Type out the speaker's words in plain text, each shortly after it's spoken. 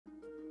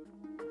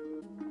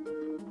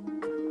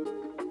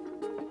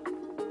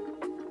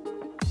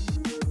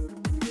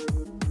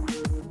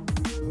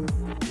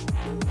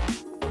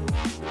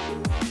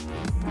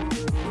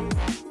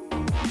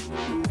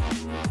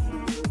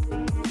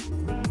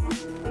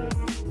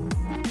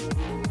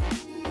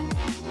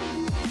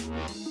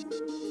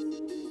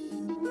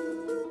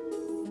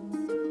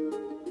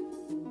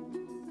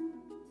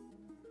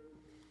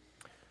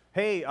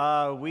Hey,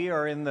 we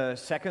are in the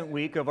second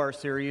week of our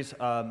series,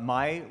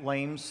 My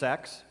Lame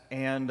Sex,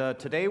 and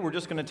today we're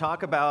just going to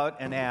talk about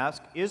and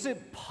ask, is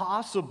it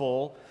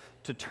possible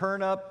to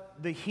turn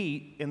up the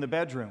heat in the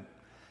bedroom?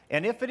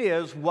 And if it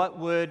is, what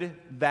would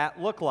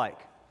that look like?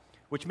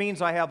 Which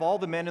means I have all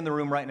the men in the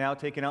room right now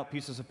taking out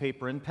pieces of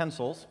paper and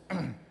pencils,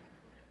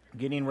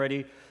 getting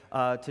ready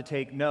to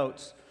take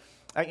notes.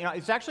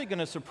 It's actually going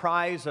to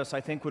surprise us,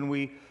 I think, when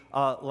we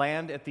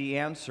land at the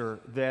answer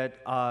that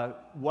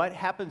what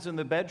happens in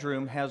the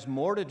bedroom has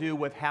more to do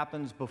with what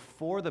happens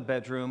before the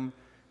bedroom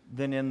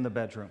than in the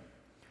bedroom.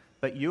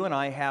 But you and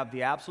I have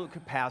the absolute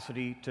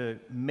capacity to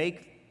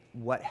make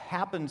what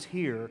happens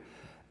here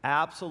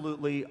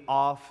absolutely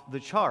off the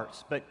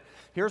charts. But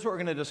here's what we're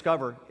going to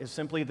discover is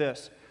simply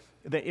this,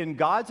 that in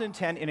God's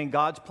intent and in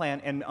God's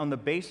plan and on the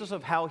basis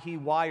of how He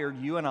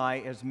wired you and I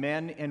as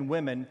men and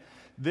women,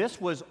 this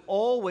was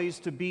always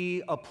to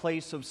be a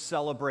place of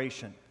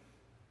celebration.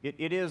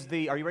 It is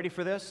the, are you ready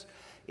for this?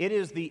 It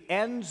is the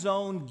end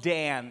zone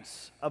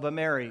dance of a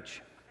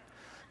marriage.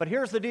 But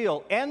here's the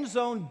deal. End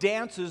zone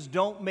dances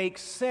don't make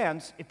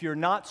sense if you're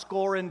not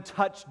scoring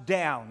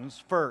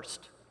touchdowns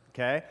first,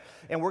 okay?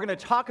 And we're going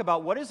to talk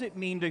about what does it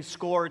mean to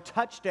score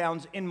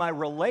touchdowns in my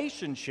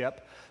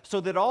relationship so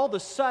that all of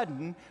a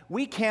sudden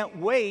we can't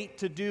wait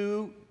to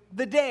do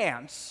the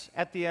dance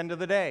at the end of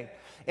the day.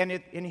 And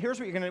here's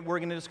what we're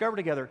going to discover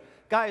together.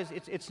 Guys,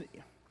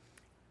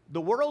 the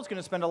world's going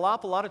to spend a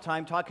lot of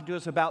time talking to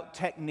us about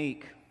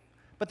technique.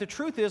 But the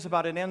truth is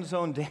about an end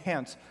zone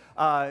dance.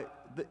 Have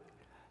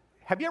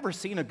you ever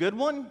seen a good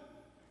one?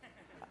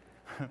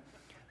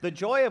 The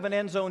joy of an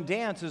end zone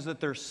dance is that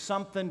there's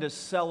something to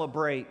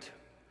celebrate.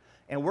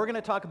 And we're going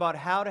to talk about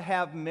how to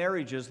have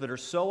marriages that are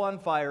so on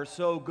fire,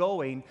 so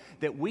going,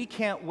 that we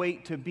can't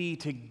wait to be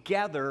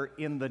together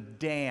in the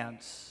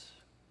dance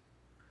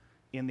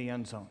in the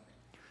end zone.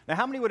 Now,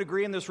 how many would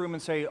agree in this room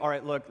and say, all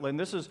right, look, Lynn,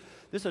 this is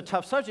a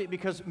tough subject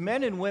because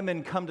men and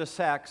women come to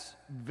sex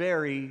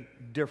very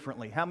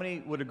differently. How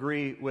many would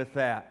agree with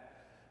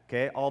that?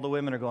 Okay, all the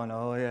women are going,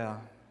 oh, yeah.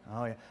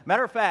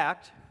 Matter of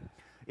fact,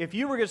 if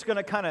you were just going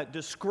to kind of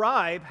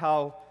describe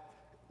how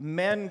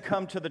men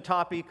come to the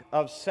topic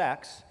of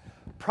sex,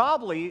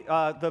 probably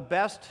the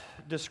best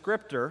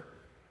descriptor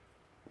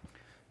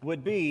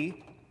would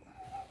be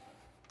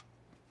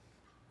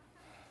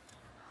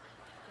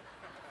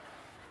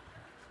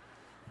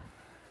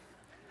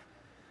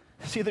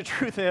see, the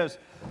truth is,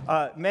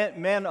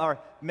 men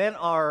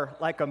are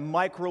like a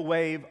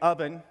microwave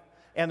oven,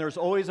 and there's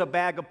always a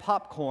bag of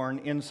popcorn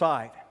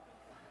inside.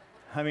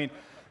 I mean,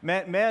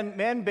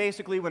 men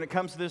basically, when it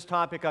comes to this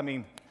topic, I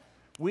mean,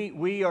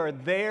 we are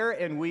there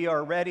and we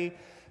are ready.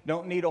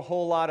 Don't need a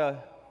whole lot of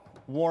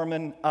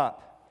warming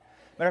up.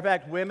 Matter of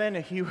fact,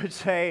 women, you would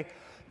say,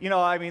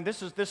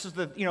 this is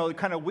the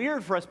kind of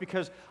weird for us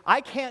because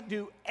I can't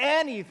do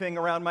anything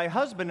around my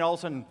husband, and all of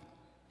a sudden,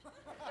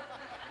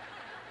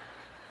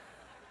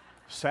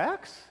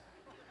 sex?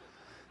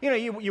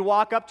 You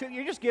walk up to it,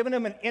 you're just giving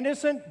him an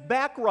innocent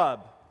back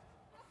rub.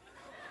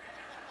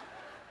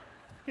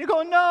 You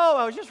go, no,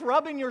 I was just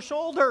rubbing your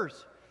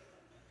shoulders.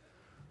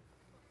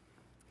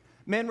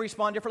 Men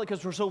respond differently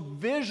because we're so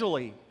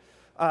visually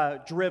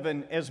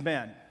driven as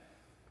men.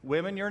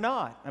 Women, you're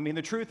not. I mean,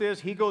 the truth is,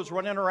 he goes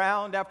running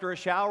around after a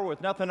shower with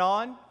nothing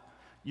on.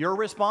 Your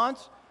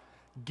response?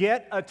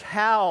 Get a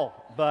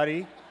towel,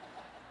 buddy.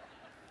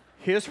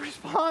 His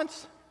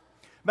response?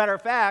 Matter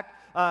of fact,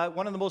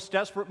 one of the most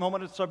desperate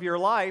moments of your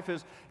life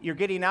is you're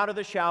getting out of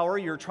the shower,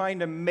 you're trying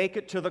to make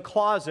it to the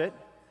closet,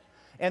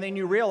 and then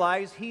you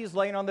realize he's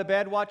laying on the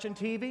bed watching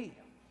TV.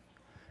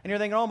 And you're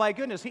thinking, oh my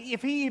goodness,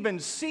 if he even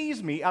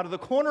sees me out of the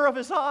corner of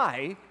his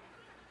eye,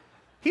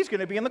 he's going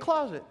to be in the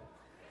closet.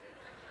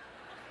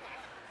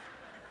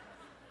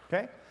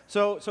 Okay?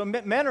 So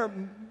men are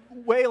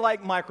way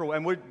like microwave,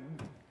 and we're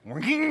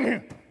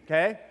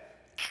okay?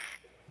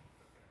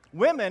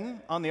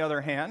 Women, on the other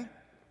hand,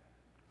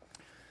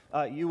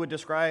 you would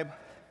describe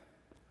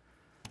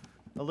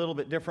a little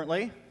bit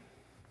differently.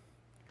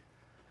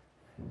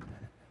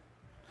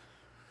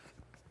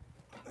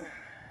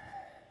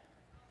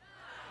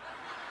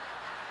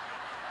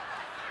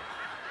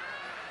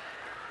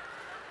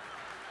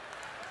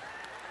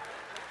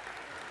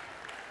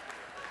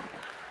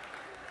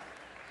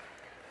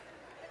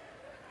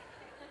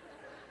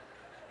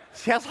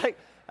 Sounds like,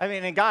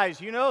 and guys,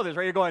 you know this,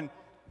 right? You're going,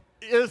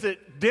 is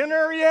it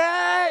dinner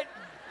yet?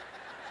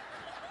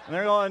 And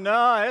they're going,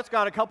 no, it's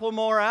got a couple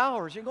more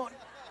hours. You're going,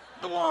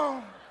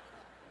 whoa.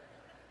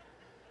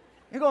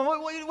 You're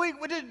going, wait,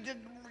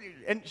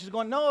 and she's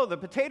going, no, the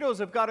potatoes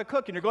have got to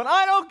cook. And you're going,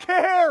 I don't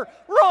care,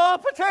 raw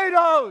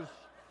potatoes.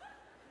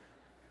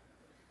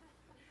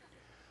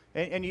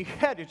 And you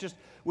get it's just,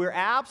 we're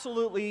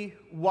absolutely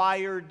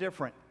wired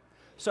different.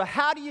 So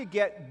how do you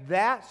get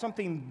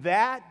something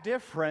that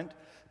different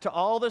to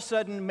all of a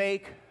sudden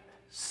make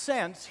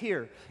sense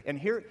here? And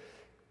here,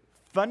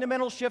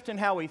 fundamental shift in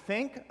how we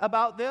think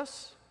about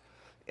this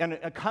and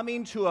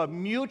coming to a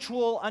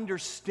mutual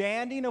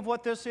understanding of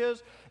what this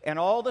is, and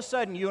all of a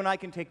sudden you and I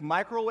can take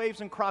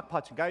microwaves and crock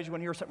pots. And guys, you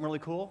want to hear something really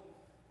cool?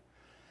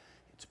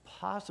 it's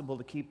possible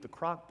to keep the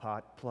crock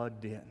pot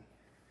plugged in.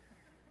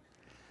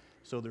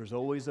 So there's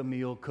always a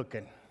meal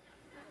cooking.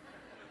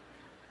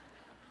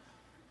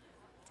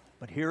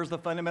 But here's the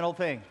fundamental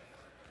thing.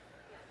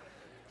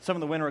 Some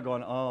of the women are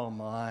going, oh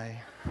my.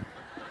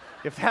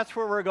 If that's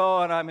where we're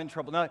going, I'm in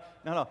trouble.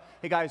 No.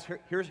 Hey guys,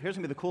 here's going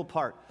to be the cool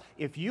part.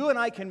 If you and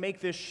I can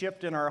make this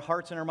shift in our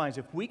hearts and our minds,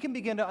 if we can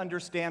begin to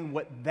understand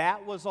what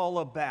that was all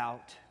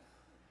about,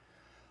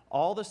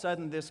 all of a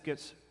sudden this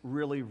gets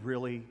really,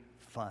 really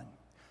fun.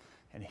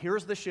 And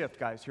here's the shift,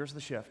 guys. Here's the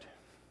shift.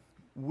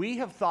 We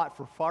have thought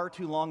for far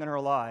too long in our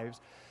lives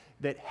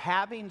that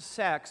having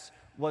sex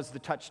was the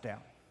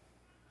touchdown.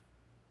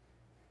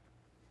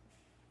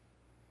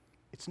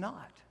 It's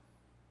not.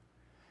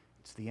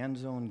 It's the end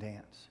zone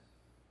dance.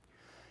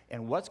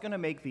 And what's going to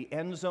make the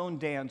end zone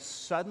dance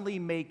suddenly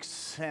make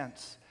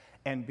sense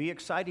and be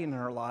exciting in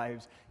our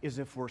lives is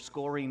if we're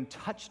scoring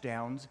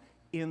touchdowns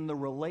in the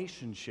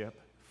relationship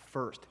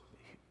first.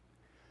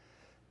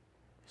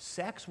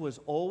 Sex was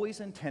always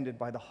intended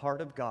by the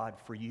heart of God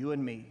for you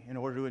and me, in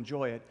order to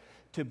enjoy it,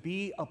 to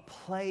be a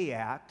play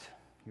act,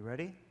 you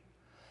ready?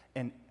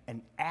 An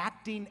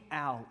acting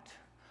out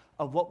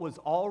of what was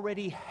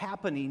already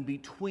happening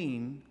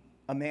between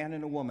a man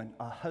and a woman,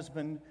 a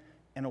husband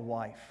and a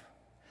wife.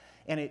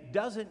 And it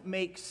doesn't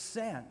make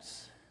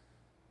sense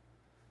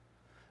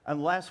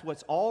unless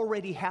what's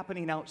already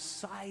happening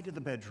outside of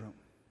the bedroom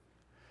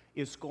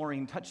is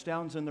scoring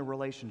touchdowns in the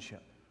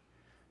relationship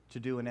to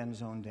do an end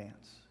zone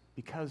dance.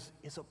 Because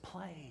it's a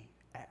play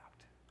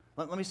act.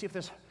 Let me see if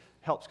this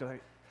helps.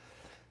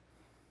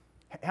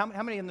 How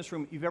many in this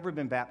room, you've ever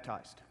been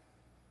baptized?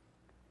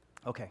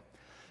 Okay.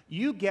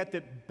 You get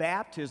that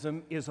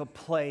baptism is a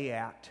play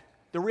act.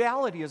 The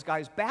reality is,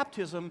 guys,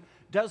 baptism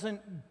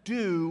doesn't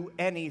do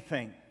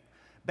anything.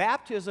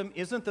 Baptism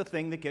isn't the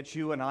thing that gets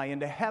you and I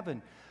into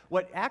heaven.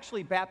 What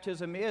actually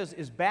baptism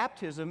is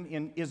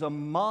baptism is a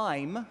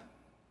mime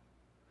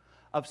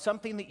of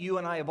something that you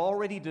and I have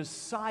already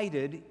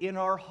decided in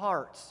our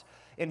hearts.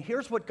 And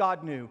here's what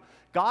God knew.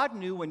 God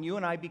knew when you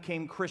and I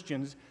became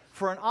Christians,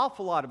 for an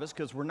awful lot of us,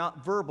 because we're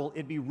not verbal,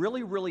 it'd be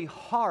really, really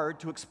hard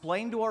to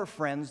explain to our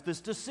friends this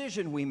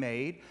decision we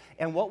made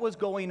and what was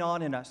going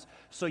on in us.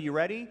 So you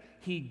ready?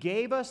 He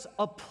gave us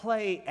a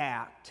play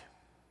act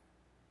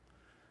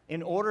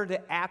in order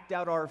to act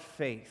out our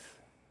faith.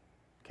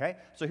 Okay?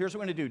 So here's what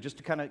we're going to do, just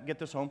to kind of get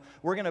this home.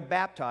 We're going to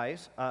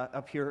baptize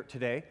up here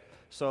today.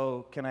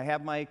 So can I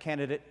have my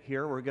candidate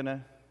here?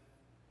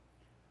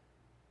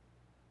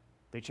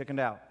 They chickened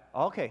out.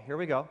 Okay, here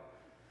we go.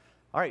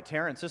 All right,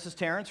 Terrence. This is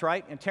Terrence,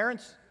 right? And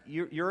Terrence,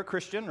 you're a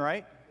Christian,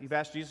 right? You've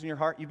asked Jesus in your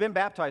heart. You've been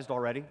baptized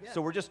already. Yeah.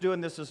 So we're just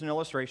doing this as an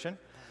illustration.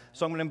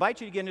 So I'm going to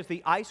invite you to get into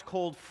the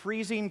ice-cold,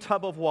 freezing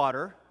tub of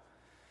water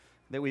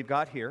that we've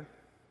got here.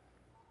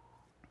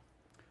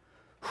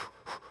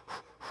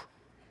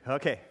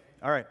 Okay,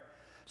 all right.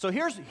 So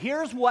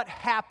here's what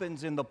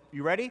happens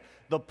you ready?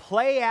 The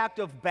play act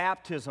of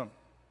baptism.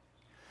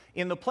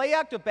 In the play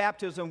act of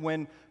baptism,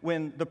 when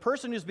the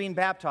person who's being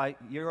baptized,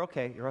 you're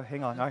okay,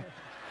 hang on, all right.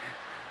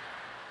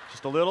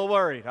 Just a little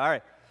worried, all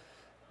right.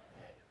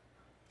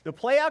 The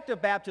play act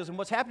of baptism,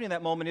 what's happening in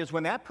that moment is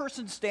when that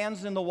person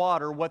stands in the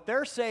water, what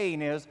they're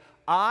saying is,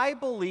 I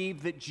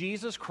believe that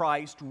Jesus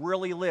Christ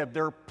really lived.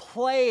 They're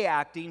play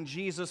acting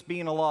Jesus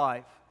being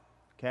alive,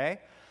 okay?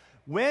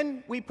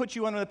 When we put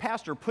you under, the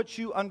pastor puts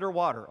you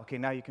underwater. Okay,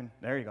 now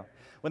there you go.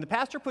 When the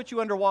pastor puts you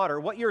underwater,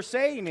 what you're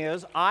saying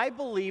is, I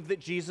believe that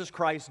Jesus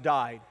Christ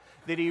died,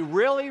 that he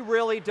really,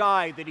 really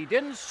died, that he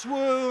didn't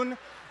swoon,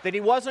 that he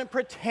wasn't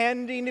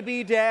pretending to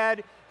be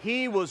dead,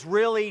 he was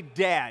really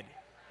dead.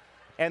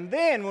 And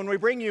then when we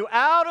bring you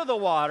out of the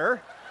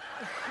water,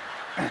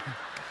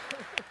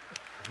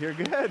 you're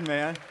good,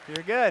 man,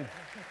 you're good.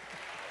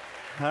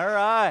 All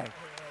right.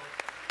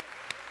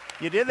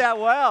 You did that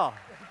well.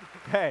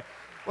 Okay.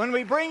 When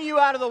we bring you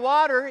out of the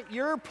water,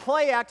 you're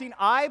play acting,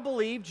 I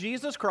believe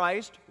Jesus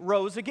Christ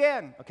rose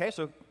again. Okay,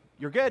 so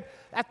you're good.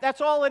 That's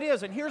all it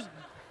is. And here's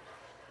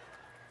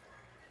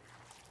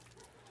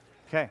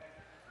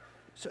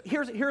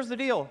the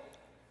deal.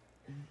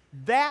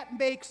 That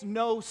makes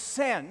no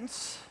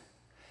sense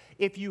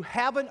if you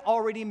haven't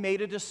already made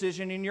a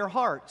decision in your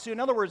heart. So in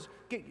other words,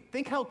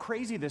 think how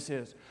crazy this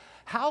is.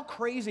 How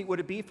crazy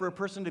would it be for a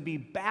person to be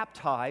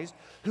baptized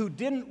who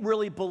didn't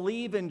really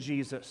believe in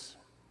Jesus?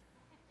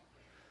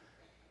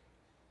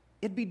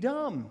 It'd be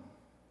dumb.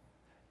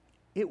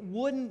 It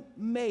wouldn't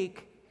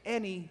make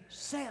any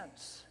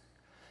sense.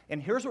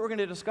 And here's what we're going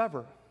to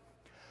discover.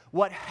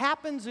 What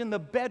happens in the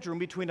bedroom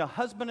between a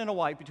husband and a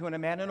wife, between a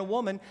man and a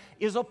woman,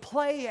 is a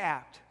play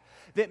act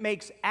that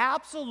makes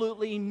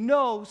absolutely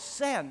no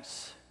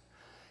sense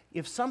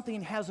if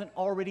something hasn't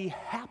already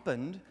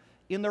happened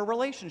in their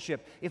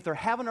relationship, if there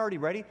haven't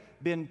already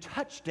been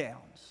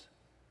touchdowns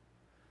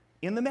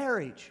in the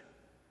marriage.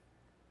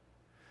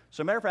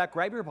 So, matter of fact,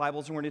 grab your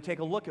Bibles and we're going to take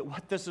a look at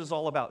what this is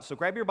all about. So,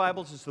 grab your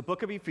Bibles. It's the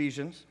book of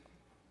Ephesians.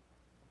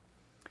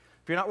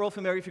 If you're not real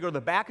familiar, if you go to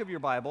the back of your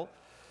Bible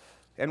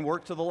and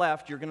work to the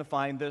left, you're going to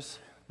find this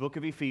book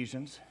of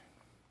Ephesians.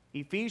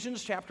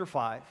 Ephesians chapter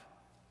 5.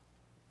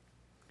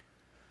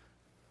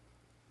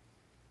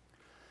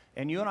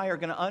 And you and I are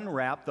going to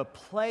unwrap the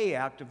play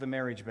act of the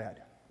marriage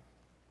bed.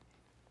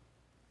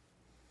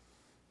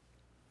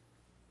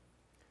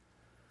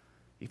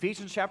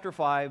 Ephesians chapter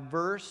 5,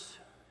 verse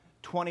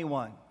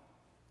 21.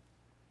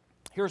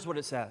 Here's what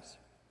it says.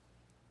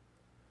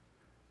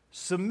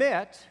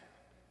 Submit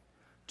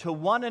to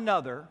one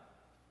another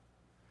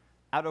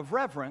out of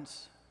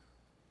reverence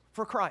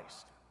for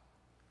Christ.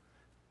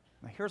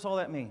 Now, here's all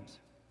that means.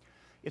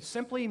 It's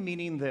simply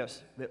meaning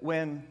this, that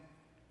when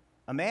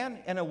a man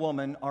and a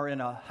woman are in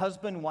a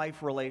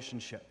husband-wife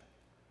relationship,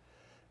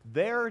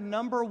 their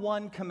number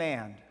one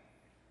command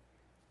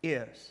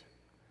is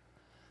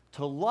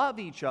to love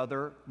each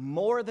other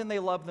more than they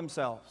love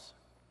themselves.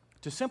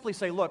 To simply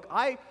say, look,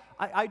 I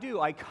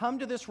come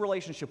to this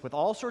relationship with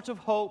all sorts of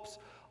hopes,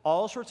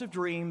 all sorts of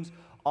dreams,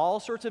 all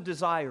sorts of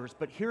desires,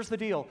 but here's the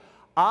deal.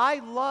 I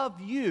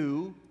love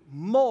you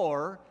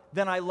more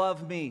than I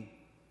love me.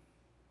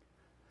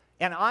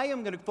 And I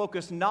am going to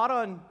focus not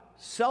on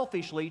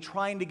selfishly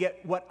trying to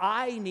get what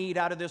I need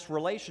out of this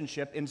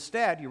relationship.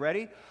 Instead, you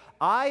ready?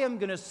 I am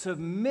going to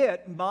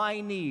submit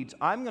my needs.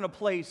 I'm going to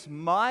place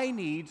my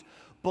needs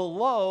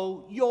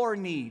below your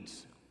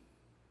needs.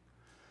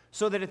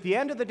 So that at the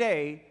end of the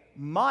day,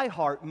 my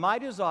heart, my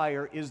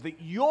desire is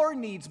that your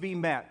needs be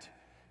met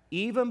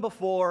even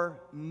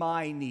before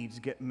my needs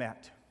get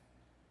met.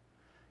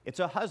 It's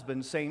a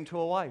husband saying to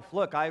a wife,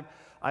 look,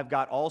 I've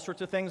got all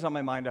sorts of things on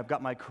my mind. I've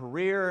got my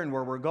career and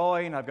where we're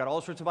going. I've got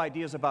all sorts of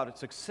ideas about its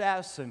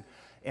success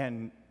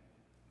and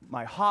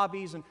my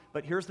hobbies.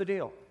 But here's the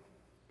deal.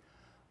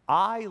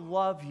 I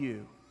love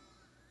you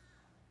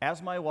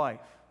as my wife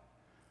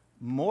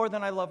more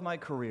than I love my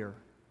career,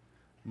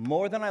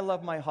 more than I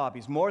love my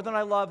hobbies, more than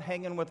I love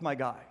hanging with my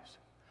guys.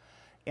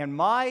 And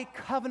my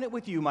covenant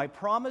with you, my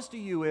promise to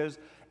you is,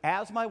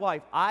 as my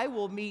wife, I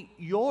will meet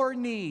your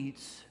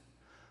needs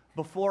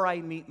before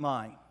I meet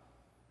mine.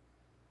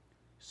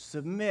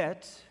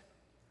 Submit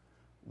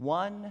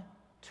one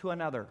to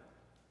another.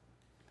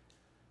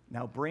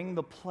 Now bring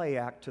the play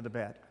act to the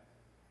bed.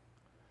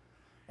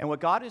 And what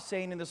God is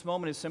saying in this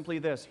moment is simply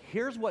this.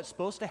 Here's what's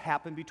supposed to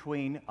happen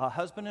between a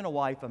husband and a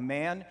wife, a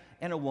man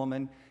and a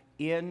woman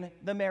in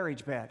the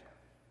marriage bed.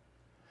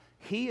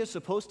 He is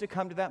supposed to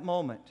come to that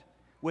moment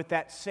with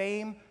that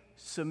same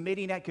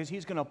submitting act, because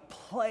he's going to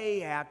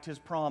play act his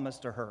promise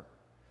to her.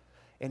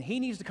 And he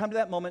needs to come to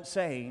that moment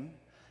saying,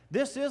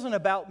 this isn't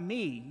about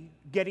me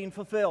getting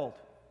fulfilled.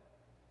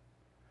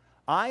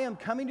 I am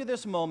coming to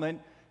this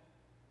moment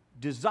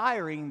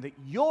desiring that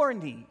your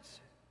needs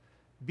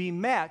be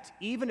met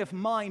even if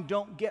mine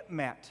don't get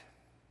met.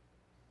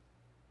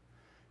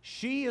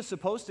 She is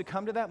supposed to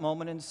come to that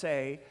moment and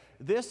say,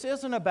 this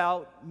isn't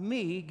about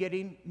me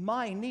getting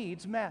my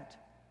needs met.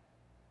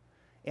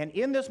 And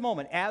in this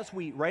moment, as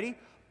we, ready,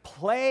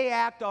 play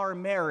act our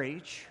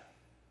marriage,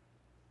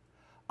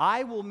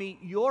 I will meet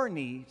your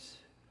needs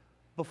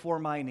before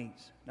my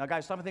needs. Now,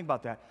 guys, stop and think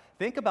about that.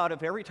 Think about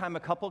if every time a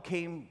couple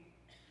came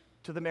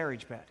to the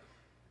marriage bed,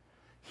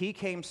 he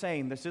came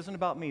saying, this isn't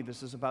about me,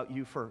 this is about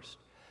you first.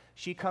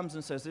 She comes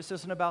and says, this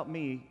isn't about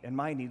me and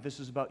my need, this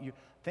is about you.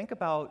 Think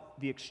about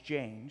the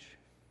exchange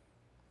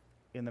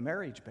in the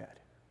marriage bed.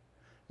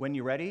 When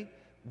you're ready,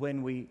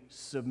 when we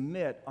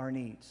submit our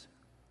needs.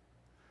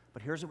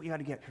 But here's what we got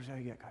to get. Here's what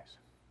we got to get, guys.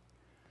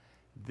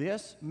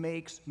 This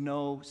makes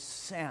no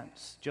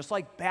sense. Just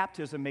like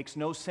baptism makes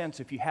no sense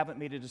if you haven't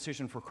made a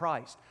decision for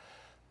Christ.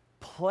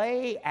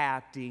 Play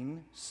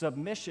acting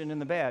submission in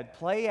the bed,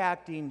 play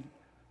acting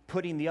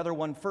putting the other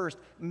one first,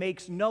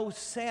 makes no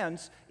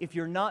sense if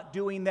you're not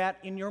doing that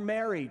in your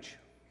marriage.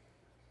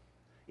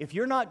 If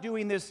you're not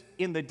doing this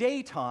in the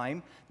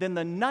daytime, then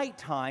the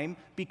nighttime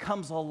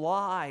becomes a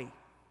lie.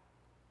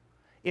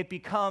 It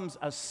becomes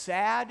a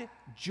sad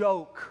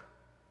joke.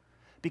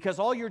 Because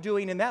all you're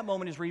doing in that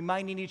moment is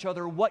reminding each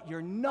other what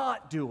you're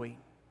not doing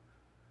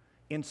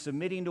in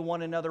submitting to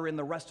one another in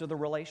the rest of the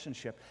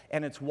relationship.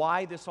 And it's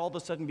why this all of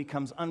a sudden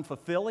becomes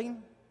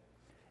unfulfilling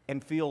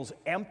and feels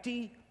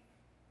empty,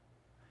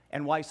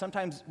 and why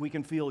sometimes we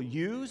can feel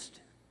used,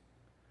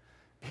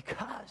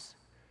 because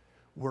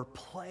we're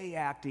play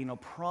acting a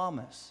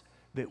promise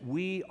that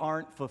we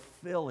aren't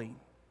fulfilling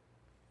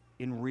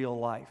in real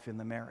life in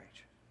the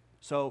marriage.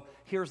 So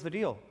here's the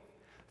deal.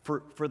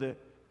 For the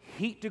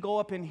heat to go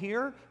up in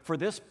here, for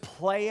this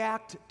play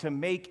act to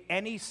make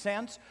any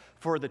sense,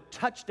 for the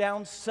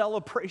touchdown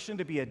celebration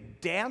to be a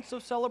dance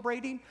of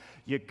celebrating,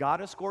 you got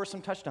to score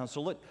some touchdowns.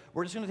 So look,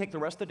 we're just going to take the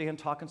rest of the day and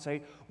talk and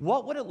say,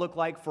 what would it look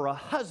like for a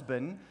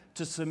husband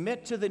to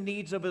submit to the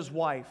needs of his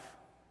wife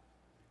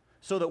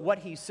so that what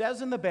he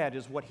says in the bed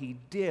is what he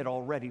did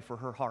already for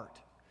her heart?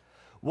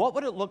 What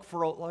would it look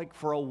like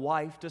for a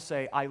wife to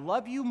say, I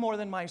love you more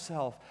than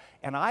myself,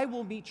 and I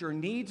will meet your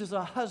needs as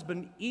a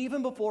husband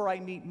even before I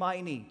meet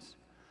my needs?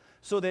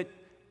 So that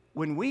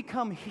when we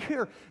come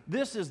here,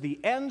 this is the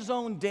end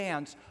zone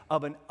dance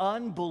of an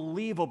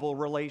unbelievable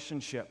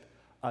relationship,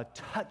 a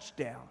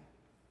touchdown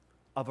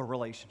of a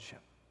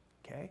relationship,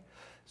 okay?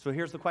 So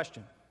here's the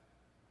question.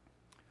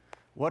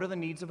 What are the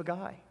needs of a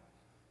guy?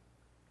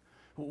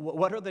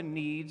 What are the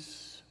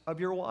needs of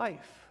your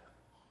wife?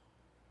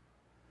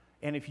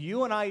 And if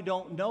you and I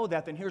don't know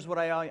that, then here's what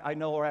I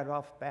know right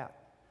off the bat.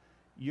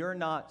 You're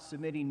not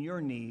submitting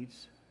your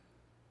needs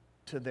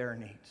to their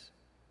needs.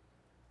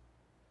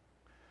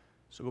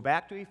 So go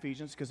back to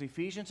Ephesians, because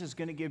Ephesians is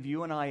going to give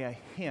you and I a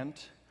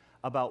hint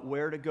about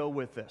where to go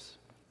with this.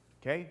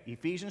 Okay?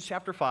 Ephesians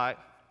chapter 5,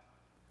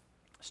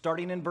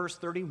 starting in verse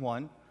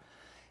 31,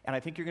 and I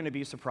think you're going to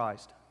be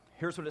surprised.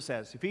 Here's what it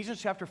says. Ephesians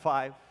chapter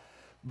 5,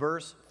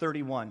 verse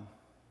 31.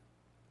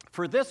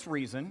 For this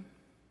reason,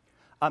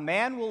 a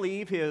man will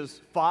leave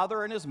his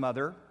father and his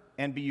mother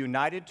and be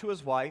united to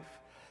his wife,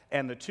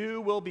 and the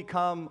two will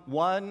become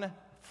one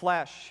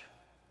flesh.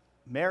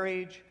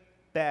 Marriage,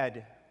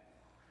 bed.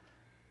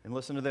 And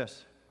listen to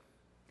this.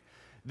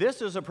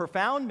 This is a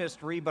profound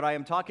mystery, but I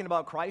am talking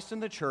about Christ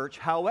and the church.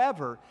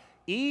 However,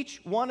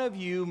 each one of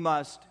you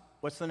must,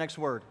 what's the next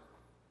word?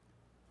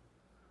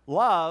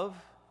 Love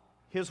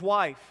his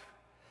wife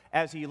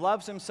as he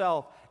loves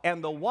himself,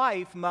 and the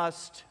wife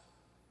must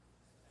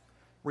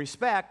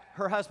respect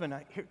her husband.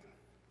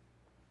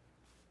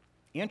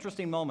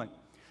 Interesting moment.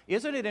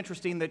 Isn't it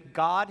interesting that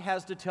God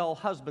has to tell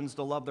husbands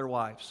to love their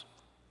wives?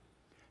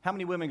 How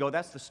many women go,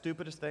 that's the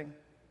stupidest thing?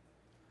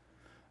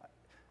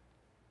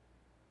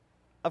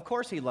 Of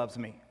course he loves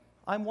me.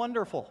 I'm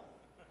wonderful.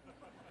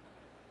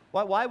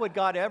 Why would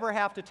God ever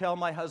have to tell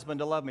my husband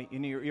to love me?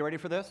 You ready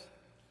for this?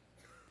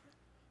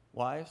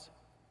 Wives,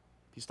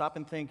 if you stop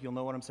and think, you'll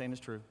know what I'm saying is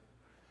true.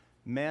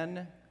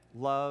 Men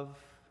love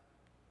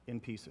in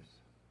pieces.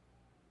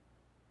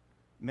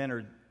 Men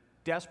are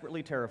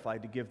desperately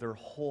terrified to give their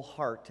whole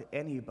heart to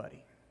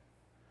anybody,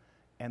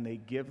 and they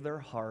give their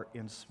heart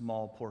in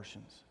small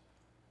portions.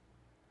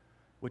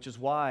 Which is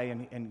why,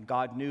 and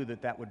God knew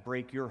that would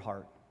break your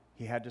heart.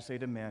 He had to say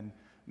to men,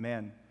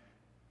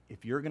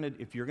 if you're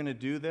gonna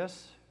do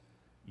this,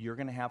 you're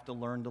gonna have to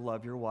learn to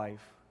love your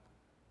wife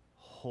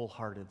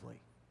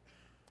wholeheartedly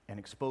and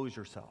expose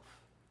yourself.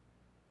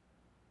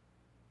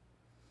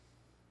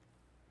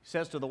 He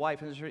says to the wife,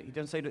 he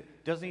doesn't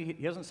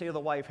say to the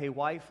wife, hey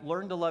wife,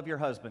 learn to love your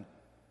husband.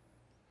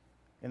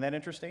 Isn't that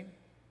interesting?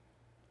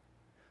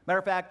 Matter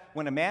of fact,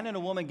 when a man and a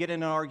woman get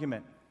in an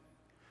argument,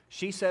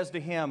 she says to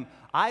him,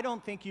 I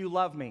don't think you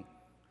love me.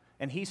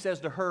 And he says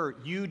to her,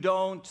 you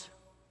don't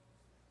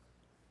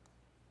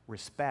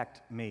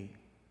respect me.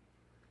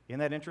 Isn't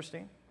that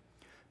interesting?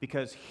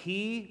 Because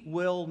he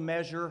will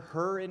measure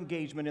her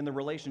engagement in the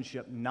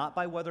relationship not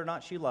by whether or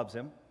not she loves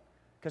him,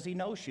 because he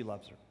knows she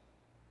loves her,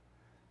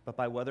 but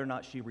by whether or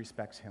not she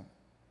respects him.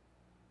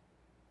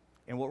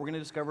 And what we're going to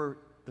discover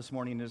this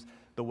morning is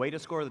the way to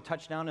score the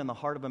touchdown in the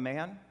heart of a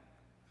man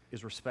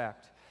is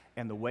respect.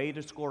 And the way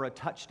to score a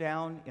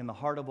touchdown in the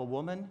heart of a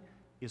woman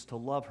is to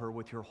love her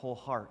with your whole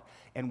heart.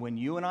 And when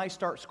you and I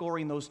start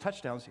scoring those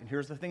touchdowns, and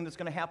here's the thing that's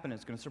going to happen,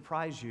 it's going to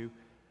surprise you,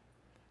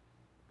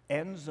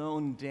 end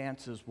zone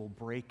dances will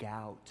break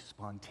out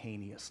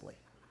spontaneously.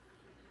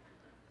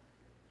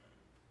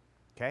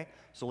 Okay?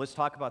 So let's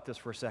talk about this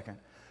for a second.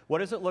 What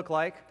does it look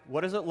like?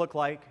 What does it look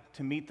like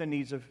to meet the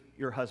needs of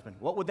your husband?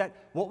 What would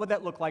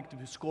that look like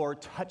to score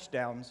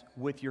touchdowns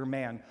with your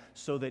man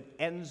so that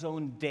end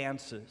zone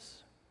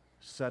dances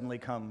suddenly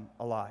come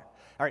alive?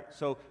 All right,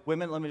 so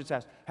women, let me just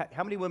ask,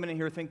 how many women in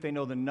here think they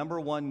know the number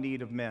one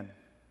need of men?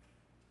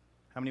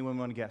 How many women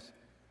want to guess?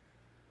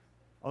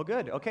 Oh,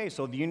 good. Okay,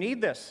 so you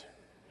need this.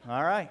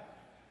 All right.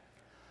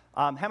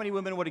 How many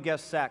women would have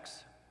guessed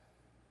sex?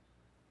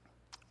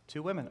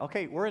 2 women.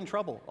 Okay, we're in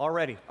trouble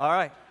already. All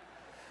right.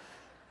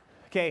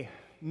 Okay,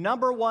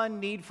 number one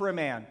need for a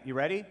man. You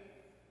ready?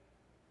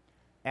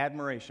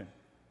 Admiration.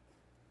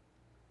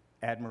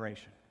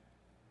 Admiration.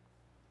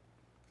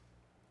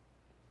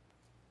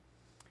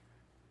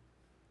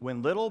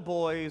 When little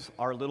boys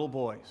are little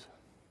boys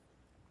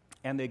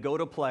and they go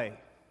to play,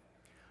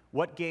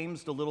 what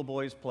games do little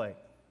boys play?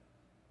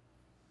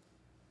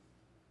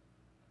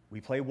 We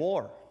play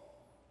war,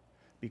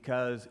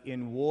 because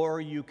in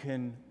war you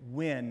can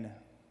win.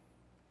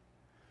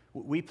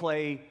 We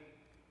play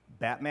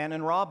Batman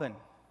and Robin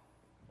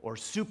or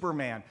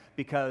Superman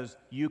because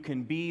you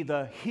can be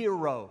the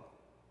hero.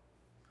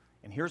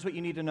 And here's what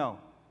you need to know,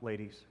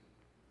 ladies.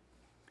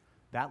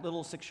 That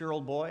little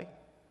 6-year-old boy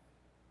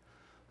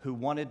who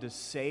wanted to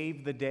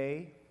save the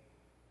day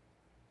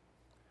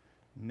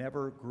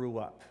never grew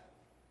up.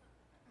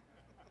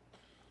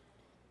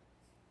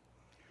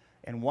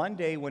 And one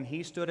day when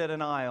he stood at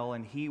an aisle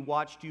and he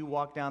watched you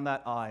walk down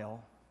that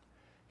aisle,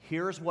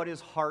 here's what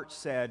his heart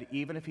said,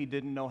 even if he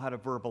didn't know how to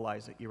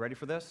verbalize it. You ready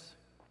for this?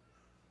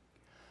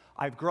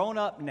 I've grown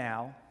up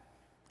now,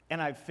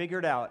 and I've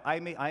figured out I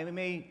may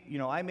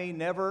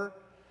never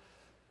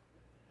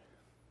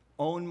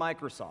own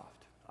Microsoft.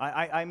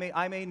 I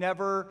may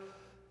never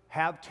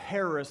have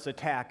terrorists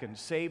attack and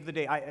save the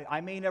day.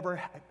 I may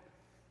never.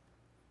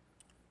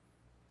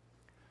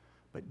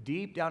 But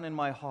deep down in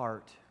my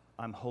heart,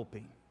 I'm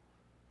hoping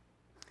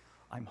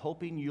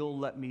you'll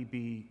let me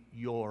be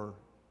your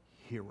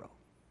hero.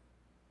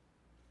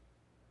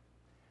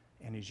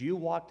 And as you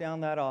walk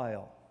down that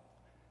aisle,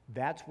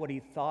 that's what he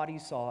thought he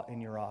saw in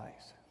your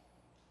eyes.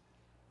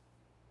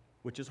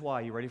 Which is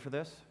why, you ready for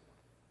this?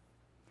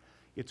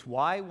 It's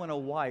why when a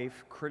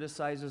wife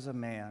criticizes a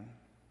man,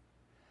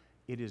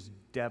 it is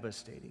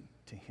devastating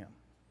to him.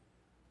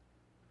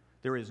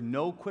 There is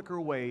no quicker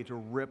way to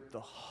rip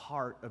the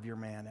heart of your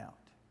man out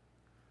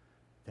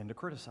than to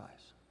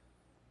criticize.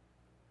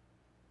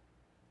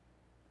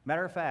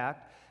 Matter of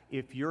fact,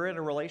 if you're in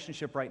a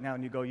relationship right now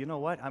and you go, you know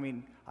what, I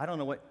don't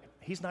know what,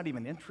 he's not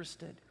even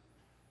interested.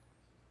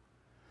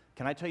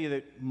 Can I tell you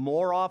that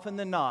more often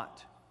than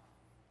not,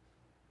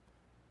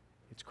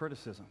 it's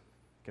criticism.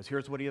 Because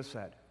here's what he has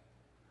said.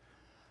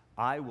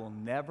 I will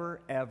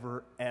never,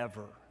 ever,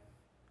 ever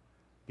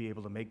be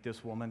able to make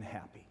this woman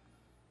happy.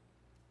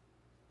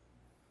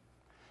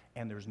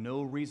 And there's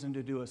no reason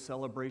to do a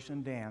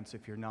celebration dance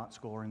if you're not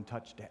scoring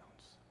touchdowns.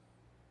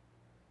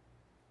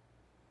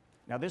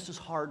 Now, this is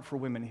hard for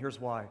women. Here's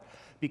why.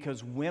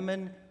 Because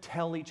women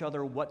tell each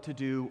other what to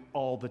do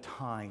all the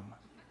time.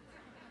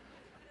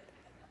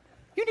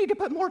 You need to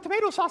put more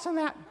tomato sauce in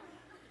that.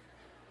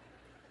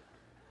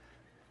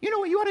 You know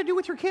what you ought to do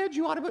with your kids?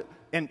 You ought to put...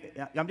 And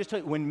I'm just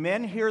telling you, when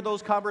men hear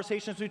those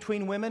conversations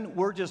between women,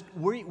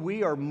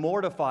 we are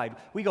mortified.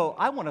 We go,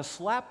 I want to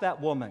slap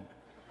that woman.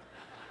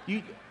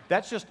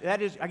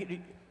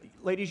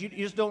 Ladies, you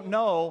just don't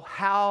know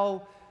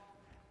how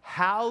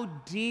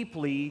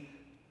deeply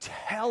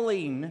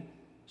telling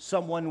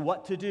someone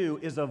what to do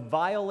is a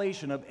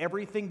violation of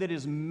everything that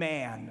is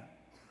man.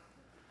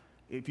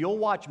 If you'll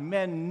watch,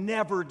 men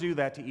never do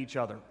that to each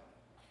other.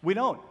 We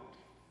don't.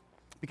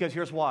 Because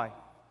here's why.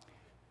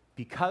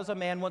 Because a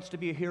man wants to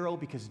be a hero,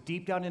 because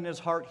deep down in his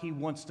heart he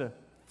wants to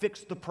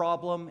fix the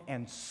problem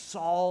and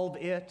solve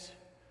it,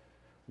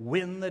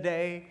 win the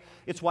day.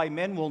 It's why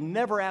men will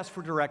never ask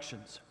for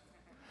directions.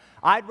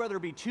 I'd rather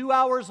be 2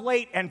 hours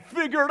late and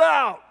figure it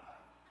out.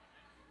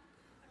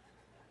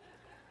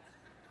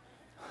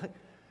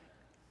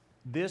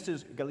 This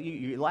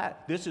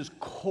is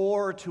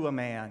core to a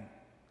man.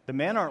 The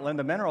men aren't.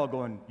 The men are all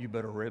going, you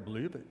better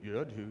believe it.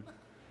 Yeah, dude.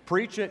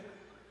 Preach it.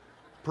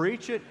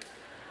 Preach it.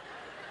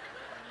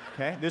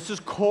 Okay? This is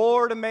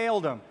core to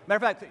maledom.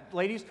 Matter of fact,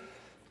 ladies,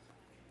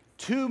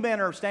 2 men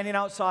are standing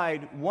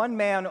outside. One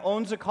man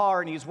owns a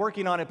car and he's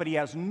working on it, but he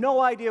has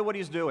no idea what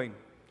he's doing.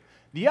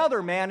 The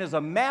other man is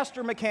a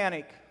master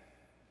mechanic.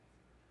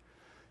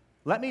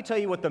 Let me tell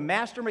you what the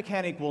master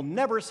mechanic will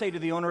never say to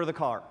the owner of the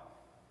car.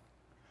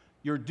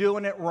 You're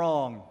doing it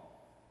wrong.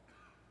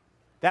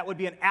 That would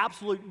be an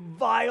absolute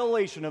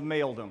violation of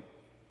maledom.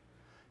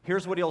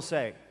 Here's what he'll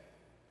say.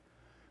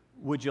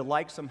 Would you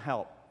like some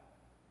help?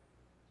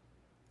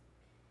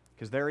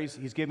 Because there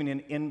he's giving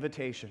an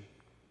invitation.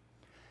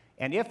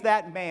 And if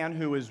that man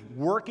who is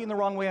working the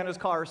wrong way on his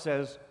car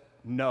says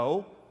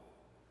no,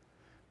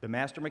 the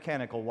master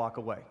mechanic will walk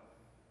away.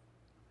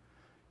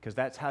 Because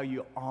that's how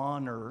you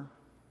honor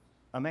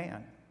a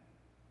man.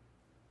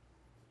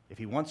 If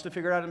he wants to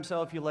figure it out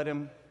himself, you let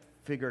him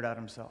figure it out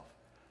himself.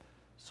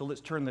 So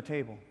let's turn the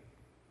table.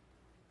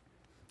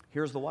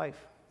 Here's the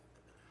wife.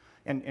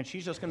 And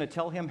she's just going to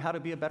tell him how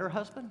to be a better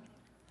husband?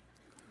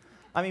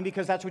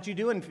 Because that's what you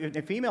do in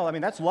female.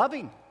 That's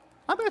loving.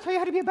 I'm going to tell you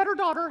how to be a better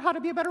daughter, how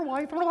to be a better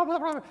wife. Blah, blah,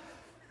 blah.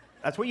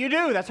 That's what you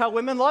do. That's how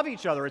women love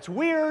each other. It's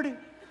weird.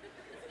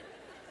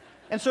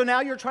 And so now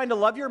you're trying to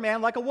love your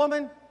man like a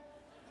woman?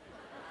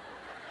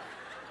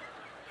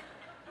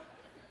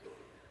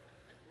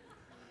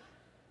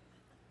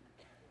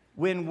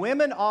 When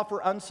women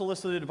offer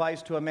unsolicited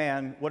advice to a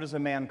man, what does a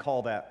man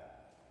call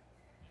that?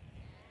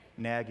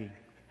 Nagging.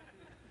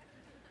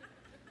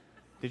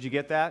 Did you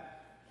get that?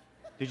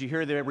 Did you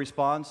hear the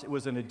response? It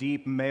was in a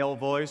deep male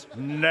voice.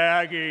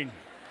 Nagging.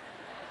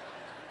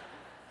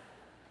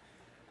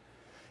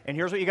 And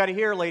here's what you got to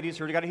hear, ladies.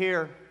 Here's what you got to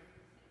hear.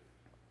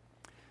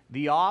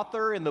 The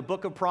author in the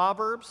book of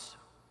Proverbs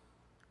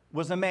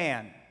was a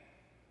man.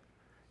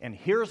 And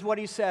here's what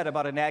he said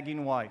about a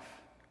nagging wife.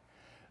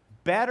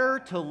 Better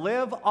to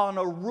live on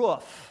a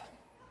roof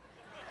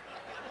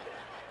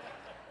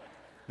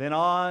than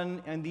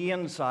on the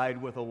inside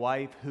with a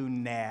wife who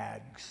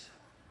nags.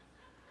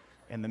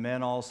 And the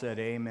men all said,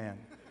 amen.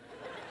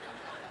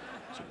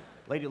 So,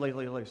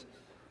 ladies.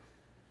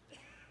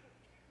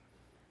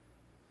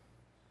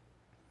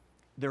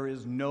 There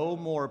is no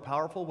more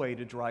powerful way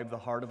to drive the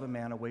heart of a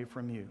man away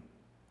from you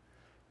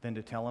than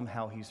to tell him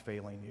how he's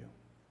failing you.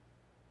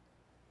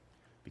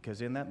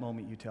 Because in that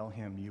moment you tell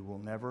him, you will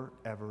never,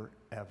 ever,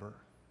 ever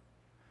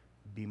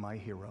be my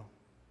hero.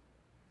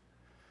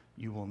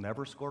 You will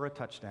never score a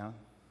touchdown,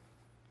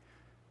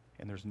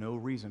 and there's no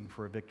reason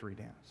for a victory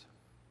dance.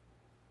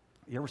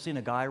 You ever seen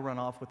a guy run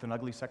off with an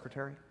ugly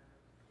secretary?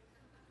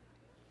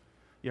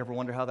 You ever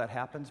wonder how that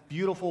happens?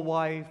 Beautiful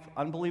wife,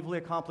 unbelievably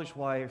accomplished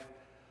wife,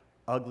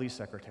 ugly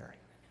secretary.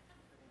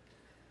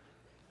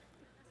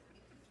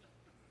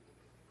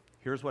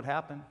 Here's what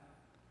happened.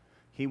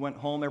 He went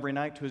home every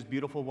night to his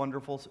beautiful,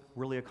 wonderful,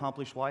 really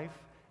accomplished wife,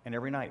 and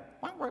every night,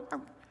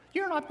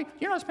 you're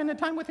not spending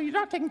time with her, you're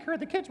not taking care of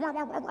the kids.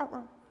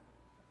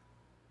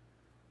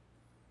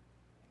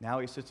 Now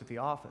he sits at the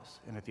office,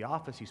 and at the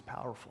office he's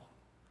powerful.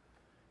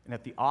 And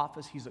at the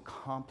office he's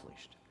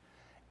accomplished.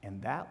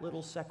 And that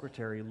little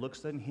secretary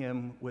looks at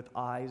him with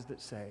eyes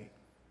that say,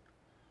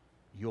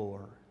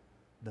 you're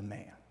the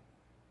man.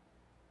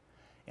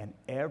 And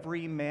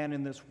every man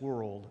in this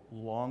world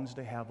longs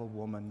to have a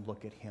woman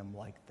look at him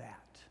like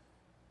that.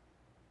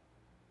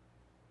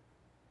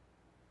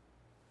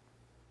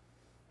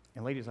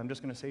 And ladies, I'm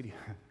just going to say to you,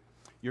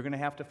 you're going to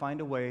have to find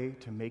a way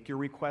to make your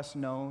requests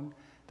known.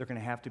 They're going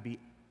to have to be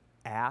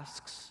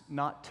asks,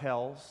 not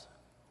tells.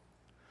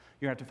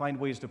 You're going to have to find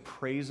ways to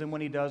praise him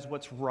when he does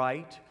what's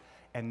right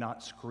and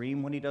not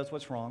scream when he does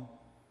what's wrong.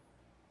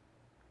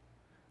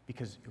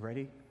 Because, you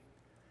ready?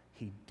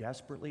 He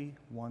desperately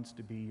wants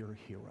to be your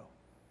hero.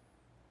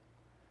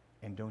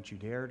 And don't you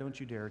dare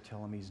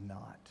tell him he's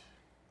not.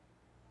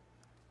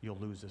 You'll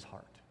lose his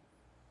heart.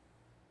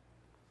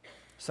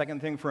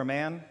 Second thing for a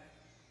man,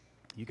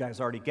 you guys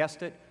already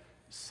guessed it,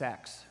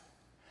 sex.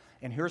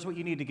 And here's what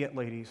you need to get,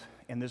 ladies,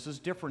 and this is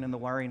different in the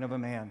wiring of a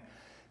man.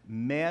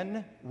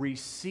 Men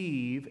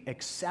receive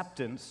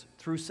acceptance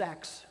through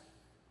sex.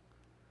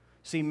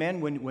 See, men,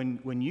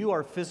 when you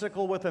are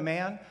physical with a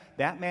man,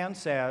 that man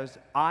says,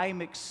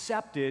 I'm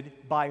accepted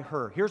by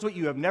her. Here's what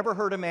you have never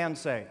heard a man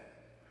say.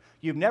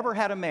 You've never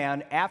had a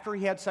man, after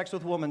he had sex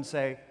with a woman,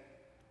 say,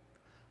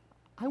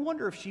 I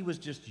wonder if she was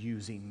just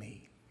using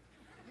me.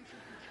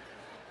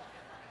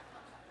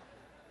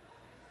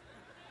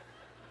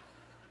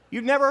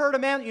 You've never heard a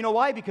man, you know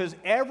why? Because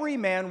every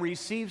man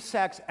receives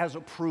sex as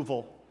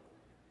approval.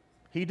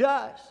 He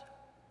does.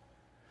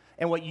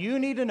 And what you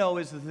need to know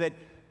is that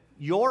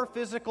your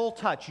physical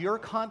touch, your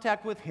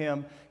contact with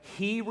him,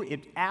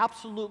 it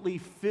absolutely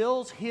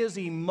fills his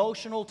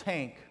emotional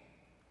tank.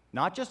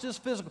 Not just his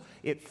physical,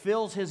 it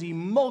fills his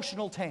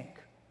emotional tank.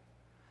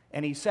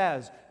 And he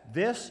says,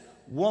 this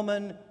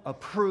woman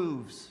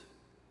approves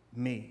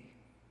me.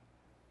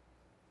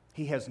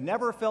 He has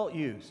never felt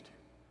used.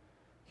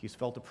 He's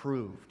felt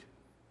approved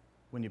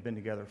when you've been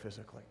together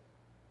physically.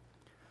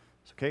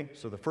 Okay,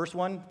 so the first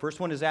one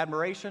is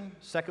admiration.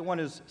 Second one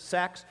is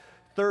sex.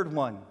 Third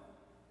one,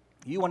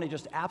 you want to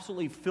just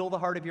absolutely fill the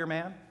heart of your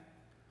man.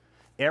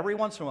 Every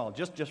once in a while,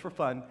 just for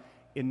fun,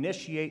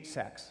 initiate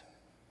sex.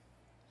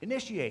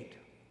 Initiate.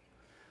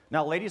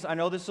 Now, ladies, I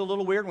know this is a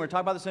little weird. We're going to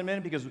talk about this in a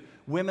minute because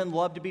women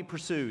love to be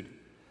pursued.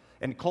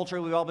 And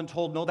culturally, we've all been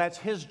told, no, that's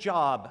his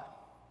job.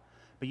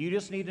 But you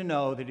just need to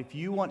know that if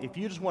you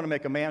just want to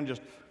make a man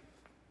just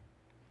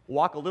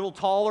walk a little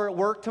taller at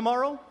work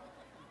tomorrow,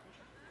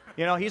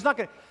 you know, he's not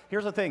going to,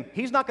 here's the thing,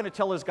 he's not going to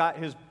tell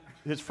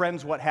his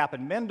friends what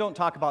happened. Men don't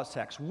talk about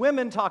sex.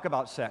 Women talk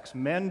about sex.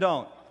 Men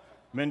don't.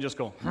 Men just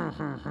go,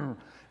 and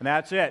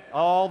that's it.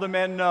 All the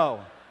men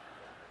know.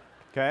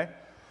 Okay?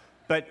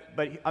 But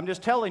I'm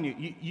just telling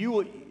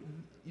you,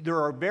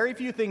 there are very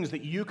few things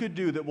that you could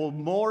do that will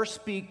more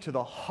speak to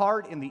the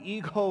heart and the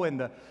ego and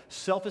the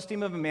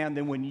self-esteem of a man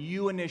than when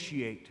you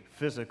initiate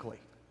physically.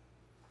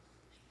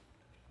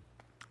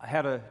 I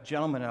had a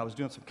gentleman, and I was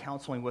doing some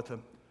counseling with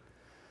him,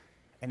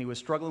 and he was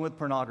struggling with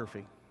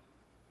pornography.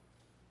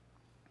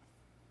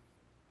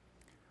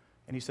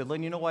 And he said,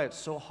 Lynn, you know why it's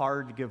so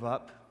hard to give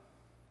up?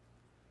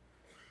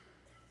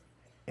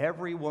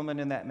 Every woman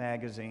in that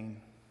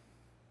magazine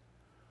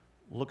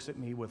looks at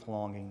me with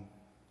longing.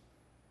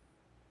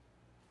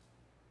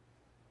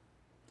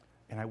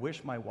 And I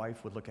wish my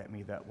wife would look at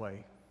me that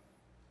way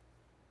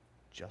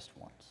just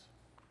once.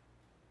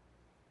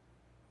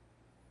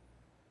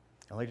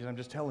 And ladies, I'm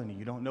just telling you,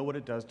 you don't know what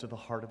it does to the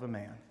heart of a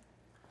man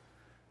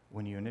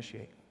when you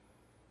initiate.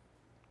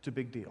 It's a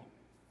big deal,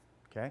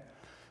 okay?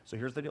 So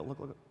here's the deal.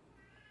 Look.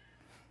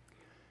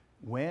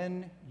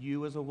 When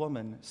you as a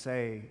woman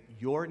say,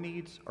 your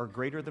needs are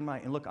greater than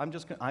mine, and look, I'm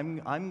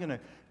going to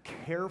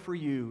care for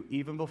you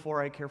even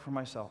before I care for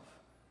myself.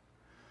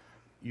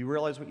 You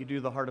realize what you do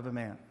to the heart of a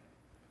man.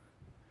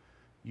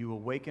 You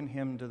awaken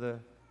him to the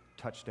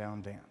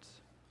touchdown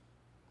dance.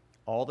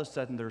 All of a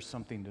sudden, there's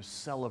something to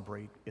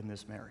celebrate in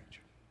this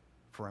marriage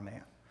for a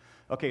man.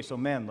 Okay, so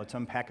men, let's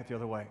unpack it the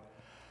other way.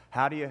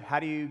 How do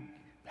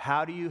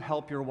you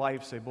help your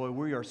wife say, boy,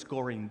 we are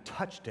scoring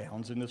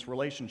touchdowns in this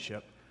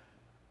relationship?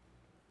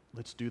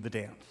 Let's do the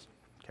dance.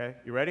 Okay,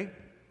 you ready?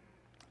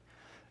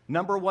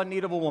 Number one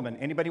need of a woman.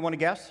 Anybody want to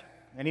guess?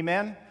 Any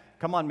men?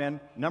 Come on,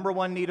 men. Number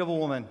one need of a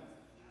woman.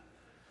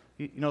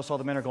 You notice all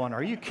the men are going,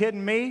 are you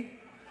kidding me?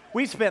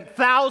 We spent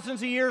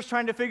thousands of years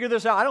trying to figure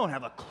this out. I don't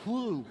have a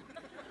clue.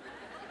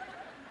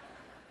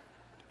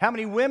 How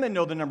many women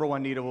know the number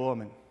one need of a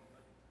woman?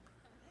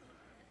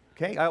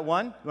 Okay, I got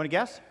one. You want to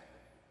guess?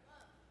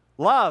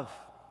 Love.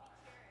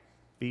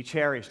 Be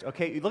cherished.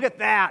 Okay, look at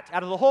that.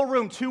 Out of the whole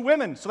room, 2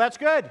 women. So that's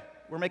good.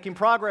 We're making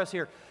progress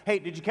here. Hey,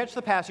 did you catch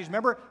the passage?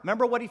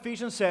 Remember what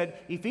Ephesians said?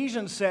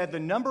 Ephesians said the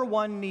number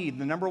one need,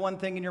 the number one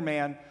thing in your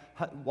man,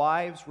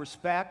 wives,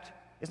 respect.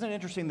 Isn't it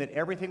interesting that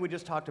everything we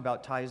just talked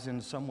about ties in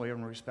some way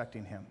in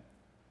respecting him?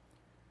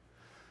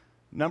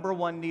 Number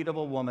one need of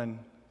a woman,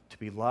 to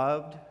be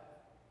loved,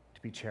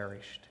 to be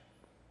cherished.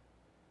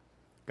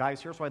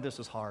 Guys, here's why this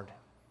is hard.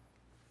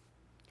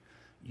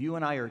 You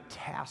and I are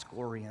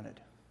task-oriented.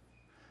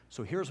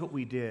 So here's what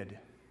we did.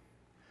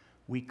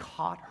 We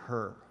caught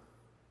her.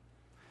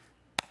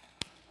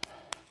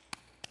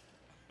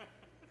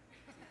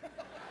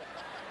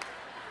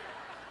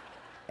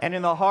 And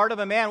in the heart of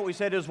a man, what we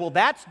said is, well,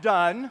 that's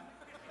done.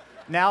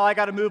 Now I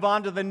got to move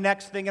on to the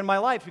next thing in my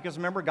life. Because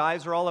remember,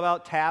 guys are all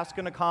about task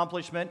and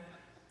accomplishment.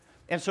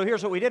 And so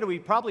here's what we did. We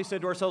probably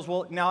said to ourselves,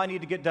 well, now I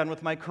need to get done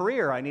with my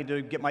career. I need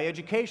to get my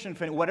education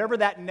finished, whatever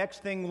that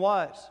next thing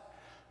was.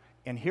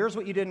 And here's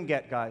what you didn't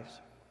get, guys.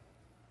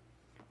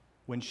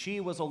 When she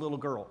was a little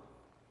girl,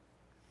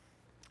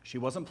 she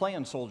wasn't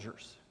playing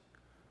soldiers.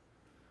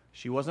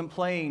 She wasn't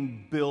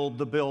playing build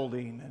the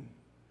building and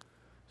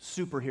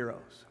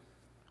superheroes.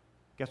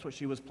 Guess what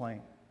she was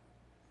playing?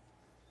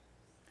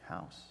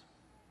 House.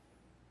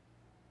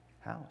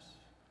 House.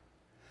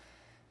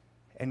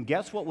 And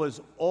guess what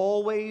was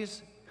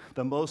always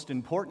the most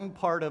important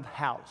part of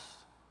house?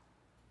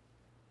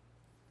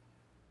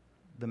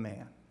 The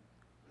man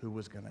who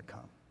was going to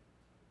come.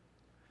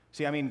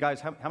 See, I mean, guys,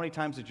 how many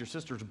times did your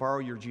sisters borrow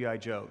your G.I.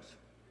 Joes?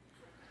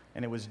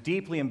 And it was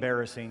deeply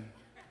embarrassing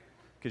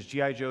because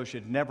G.I. Joe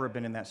should never have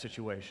been in that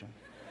situation.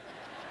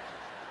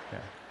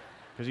 Okay.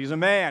 Because he's a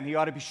man. He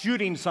ought to be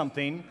shooting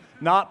something,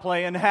 not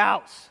playing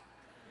house.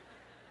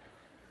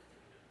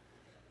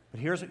 But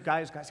here's what,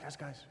 guys.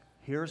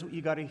 Here's what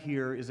you got to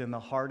hear is in the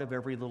heart of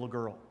every little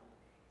girl.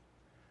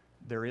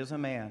 There is a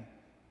man.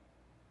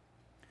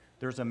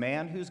 There's a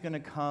man who's going to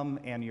come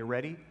and, you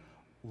ready?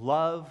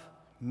 Love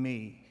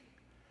me.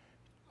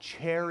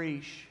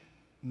 Cherish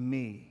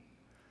me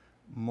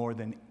more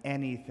than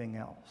anything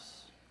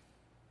else.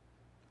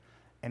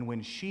 And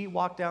when she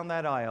walked down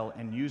that aisle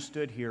and you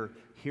stood here,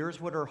 here's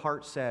what her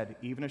heart said,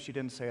 even if she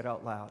didn't say it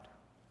out loud.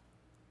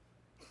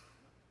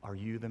 Are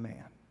you the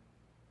man?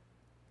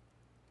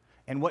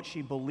 And what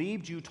she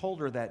believed you told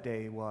her that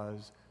day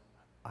was,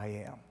 I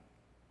am.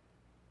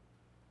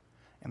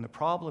 And the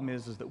problem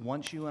is that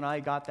once you and I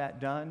got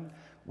that done,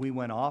 we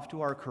went off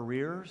to our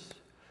careers,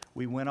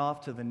 we went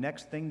off to the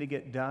next thing to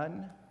get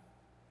done,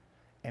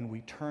 and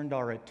we turned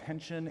our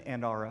attention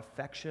and our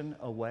affection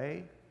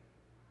away,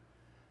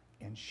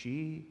 and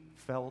she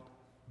felt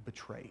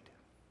betrayed.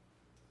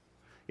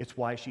 It's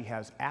why she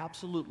has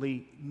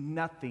absolutely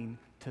nothing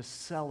to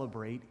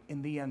celebrate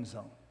in the end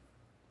zone.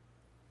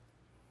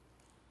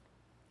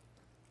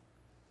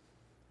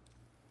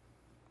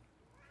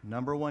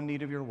 Number one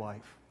need of your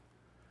wife,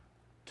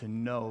 to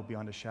know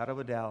beyond a shadow of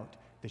a doubt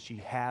that she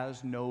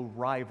has no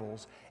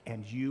rivals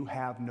and you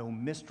have no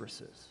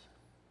mistresses.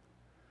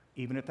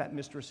 Even if that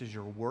mistress is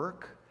your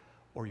work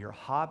or your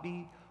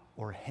hobby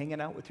or hanging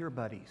out with your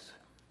buddies,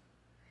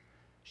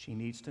 she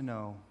needs to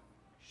know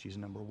she's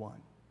number one.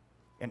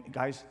 And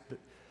guys, the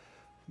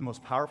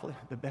most powerful,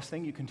 the best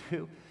thing you can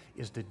do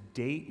is to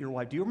date your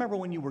wife. Do you remember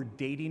when you were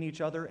dating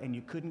each other and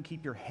you couldn't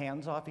keep your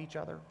hands off each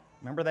other?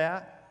 Remember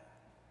that?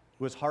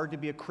 It was hard to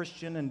be a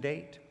Christian and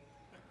date.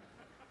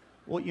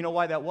 Well, you know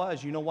why that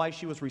was? You know why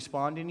she was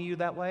responding to you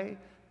that way?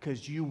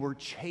 Because you were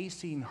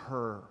chasing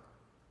her.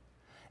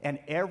 And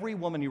every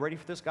woman, you ready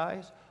for this,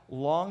 guys?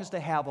 Longs to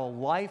have a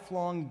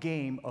lifelong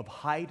game of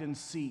hide and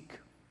seek.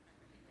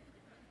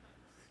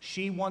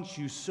 She wants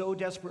you so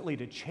desperately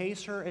to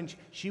chase her, and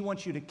she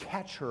wants you to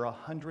catch her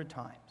 100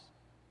 times.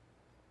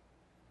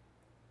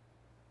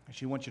 And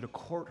she wants you to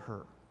court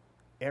her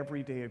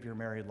every day of your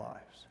married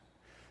lives.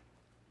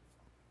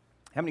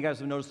 How many guys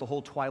have noticed the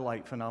whole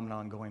Twilight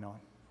phenomenon going on?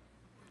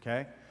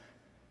 Okay?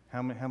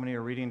 How many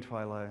are reading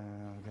Twilight?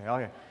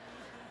 Okay.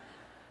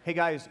 Hey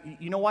guys,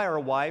 you know why our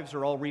wives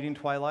are all reading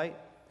Twilight?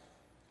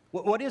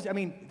 What is it? I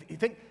mean, you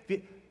think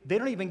they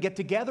don't even get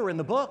together in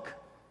the book.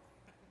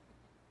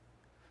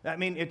 I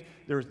mean,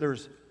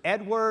 there's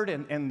Edward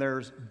and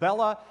there's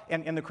Bella,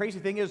 and the crazy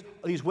thing is,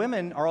 these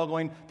women are all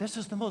going, this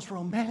is the most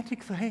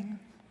romantic thing.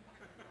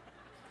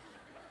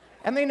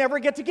 And they never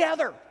get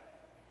together.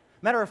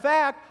 Matter of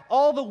fact,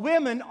 all the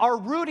women are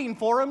rooting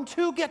for them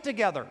to get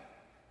together.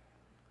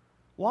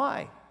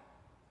 Why?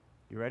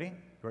 You ready? You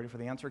ready for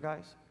the answer,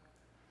 guys?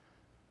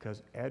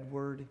 Because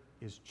Edward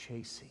is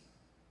chasing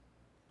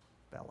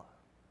Bella.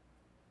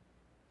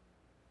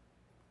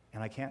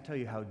 And I can't tell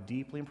you how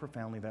deeply and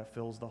profoundly that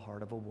fills the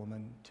heart of a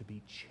woman to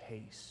be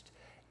chased.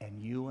 And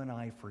you and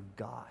I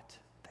forgot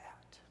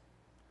that.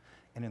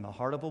 And in the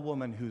heart of a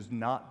woman who's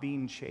not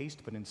being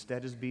chased, but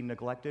instead is being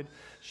neglected,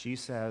 she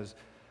says,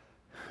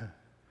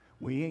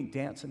 we ain't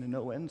dancing in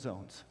no end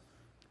zones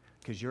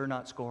because you're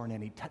not scoring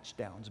any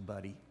touchdowns,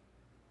 buddy.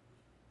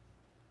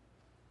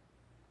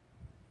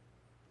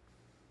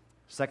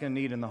 Second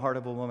need in the heart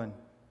of a woman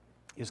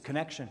is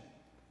connection.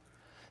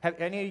 Have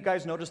any of you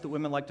guys noticed that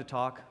women like to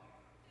talk?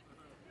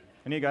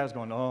 Any of you guys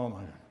going, oh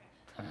my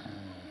God.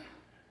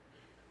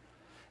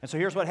 And so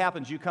here's what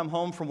happens. You come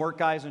home from work,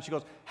 guys, and she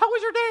goes, how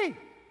was your day?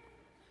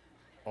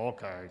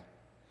 Okay.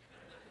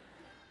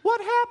 What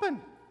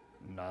happened?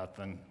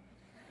 Nothing.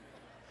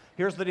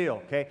 Here's the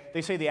deal, okay?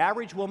 They say the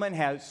average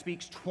woman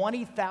speaks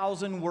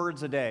 20,000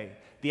 words a day.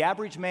 The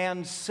average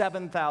man,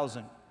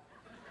 7,000.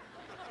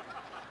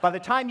 By the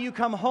time you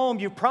come home,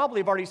 you probably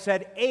have already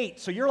said 8,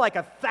 so you're like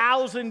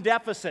 1,000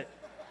 deficit.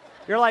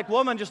 You're like,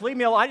 woman, just leave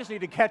me alone. I just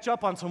need to catch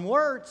up on some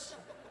words.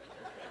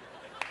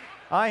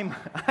 I'm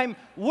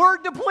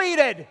word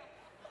depleted.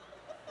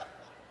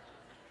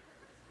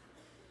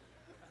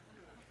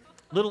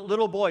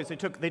 Little boys, they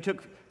took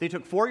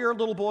 4-year-old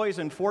little boys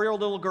and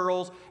 4-year-old little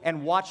girls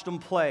and watched them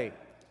play.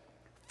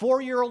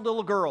 4-year-old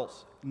little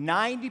girls,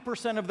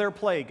 90% of their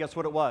play, guess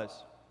what it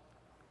was?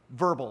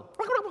 Verbal.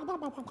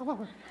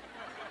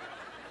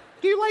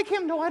 Do you like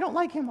him? No, I don't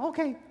like him.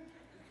 Okay.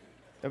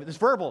 It's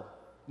verbal.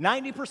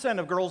 90%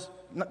 of girls,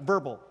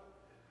 verbal.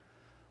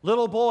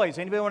 Little boys,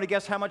 anybody want to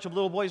guess how much of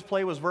little boys'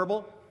 play was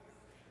verbal?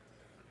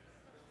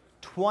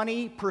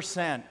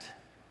 20%.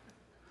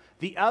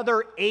 The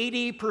other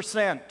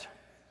 80%.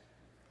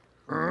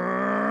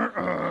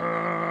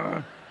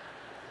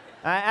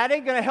 That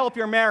ain't going to help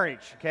your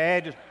marriage,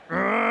 okay? Just.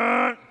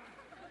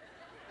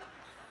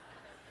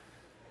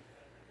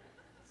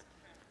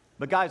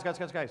 But guys,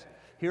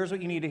 here's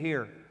what you need to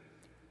hear.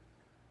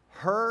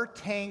 Her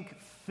tank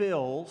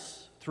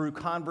fills through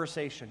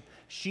conversation.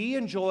 She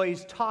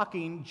enjoys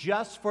talking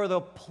just for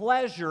the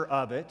pleasure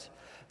of it,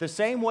 the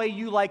same way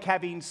you like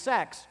having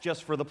sex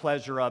just for the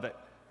pleasure of it.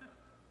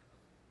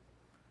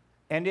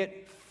 And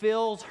it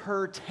fills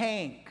her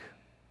tank.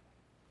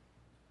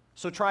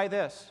 So try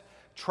this.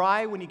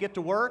 Try when you get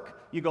to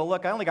work, you go,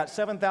 look, I only got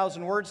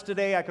 7,000 words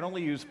today. I can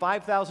only use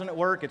 5,000 at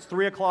work. It's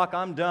 3 o'clock.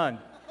 I'm done.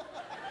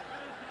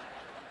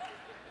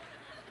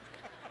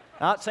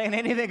 Not saying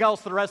anything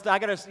else for the rest. I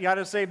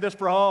gotta save this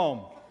for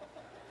home.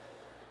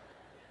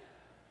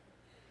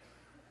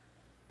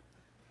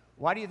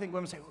 Why do you think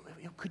women say,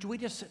 could we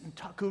just sit and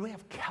talk? Could we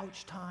have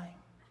couch time?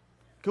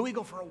 Could we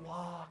go for a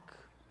walk?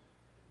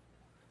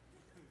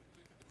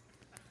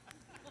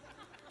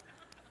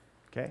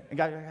 Okay? And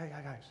guys,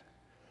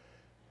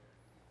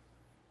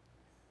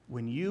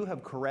 when you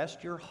have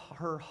caressed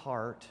her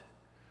heart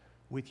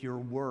with your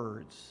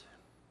words,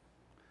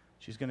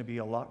 she's going to be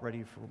a lot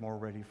more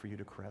ready for you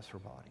to caress her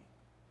body.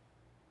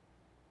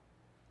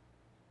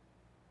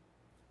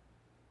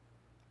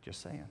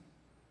 Just saying.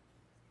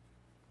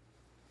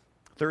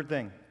 Third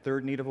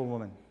need of a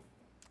woman.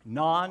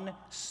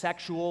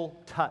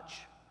 Non-sexual touch.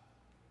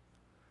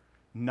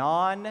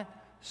 Non-sexual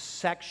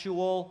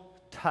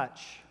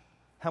touch.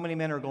 How many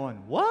men are going,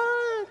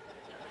 what?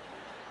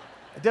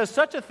 Does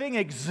such a thing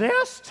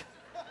exist?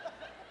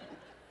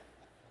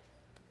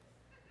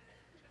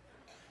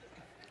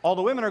 All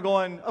the women are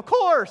going, of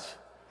course.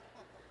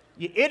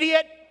 You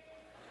idiot.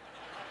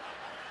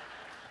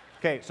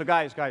 Okay, so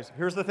guys,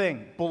 here's the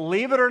thing.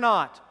 Believe it or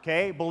not,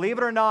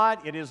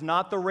 it is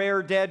not the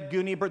rare dead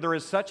Goonie bird. There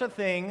is such a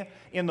thing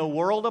in the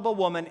world of a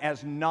woman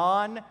as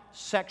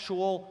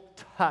non-sexual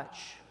touch.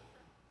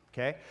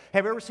 Okay?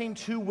 Have you ever seen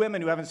two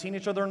women who haven't seen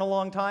each other in a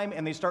long time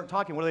and they start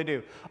talking? What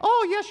do?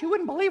 Oh, yes, you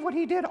wouldn't believe what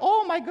he did.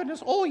 Oh, my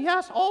goodness. Oh,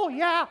 yes. Oh,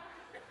 yeah.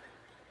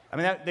 I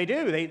mean, they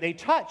do. They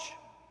touch.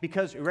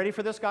 Because, you ready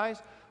for this,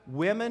 guys?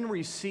 Women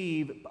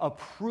receive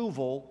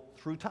approval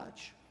through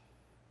touch.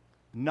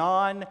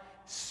 Non-sexual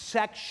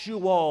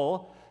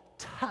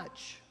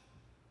touch.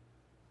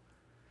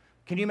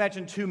 Can you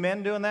imagine two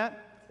men doing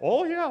that?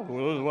 Oh,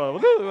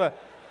 yeah.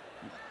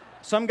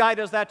 Some guy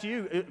does that to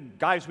you.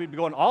 Guys, we'd be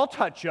going, I'll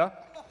touch you.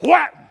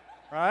 What?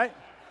 Right?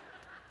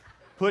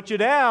 Put you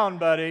down,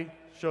 buddy.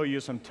 Show you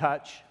some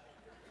touch.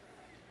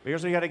 But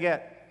here's what you got to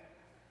get.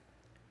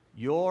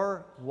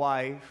 Your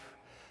wife,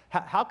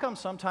 how come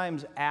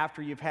sometimes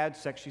after you've had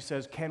sex, she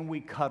says, can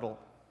we cuddle?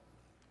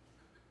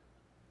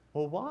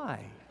 Well,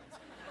 why?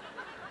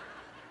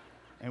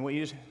 And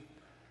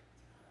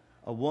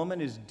a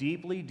woman is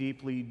deeply,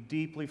 deeply,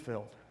 deeply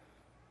filled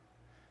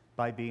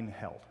by being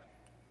held.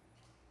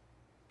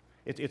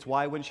 It's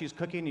why when she's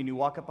cooking and you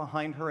walk up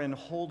behind her and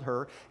hold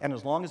her, and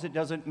as long as it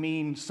doesn't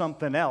mean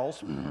something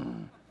else,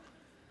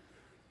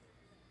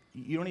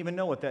 you don't even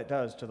know what that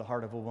does to the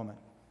heart of a woman.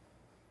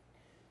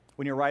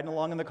 When you're riding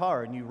along in the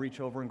car and you reach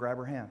over and grab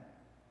her hand.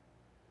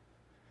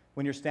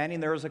 When you're standing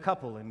there as a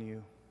couple and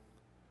you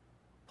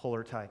pull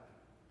her tight.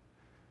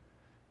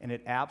 And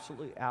it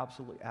absolutely,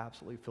 absolutely,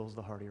 absolutely fills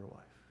the heart of your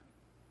wife.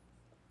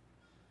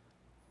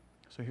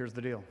 So here's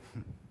the deal.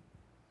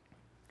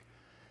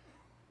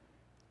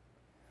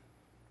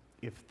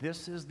 If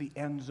this is the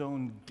end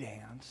zone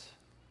dance,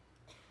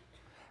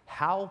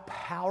 how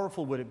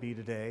powerful would it be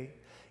today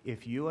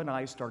if you and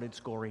I started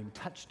scoring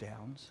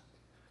touchdowns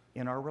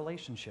in our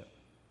relationship?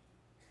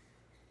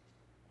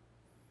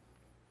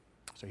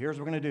 So here's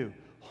what we're going to do.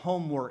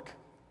 Homework.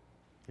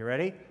 You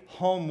ready?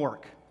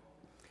 Homework.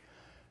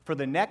 For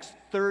the next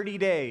 30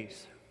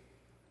 days,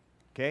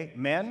 okay,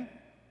 men,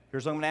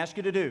 here's what I'm going to ask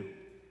you to do,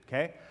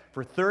 okay?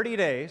 For 30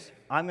 days,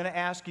 I'm going to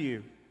ask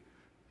you,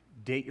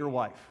 date your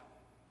wife.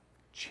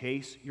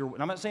 Chase your,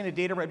 and I'm not saying to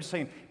date her, I'm just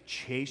saying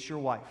chase your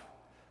wife.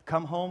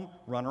 Come home,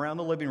 run around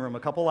the living room, a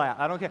couple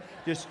laps. I don't care.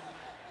 Just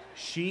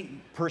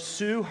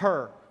pursue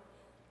her,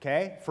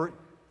 okay?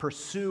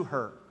 Pursue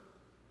her.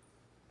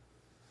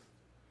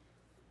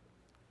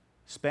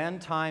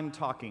 Spend time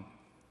talking.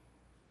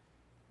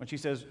 When she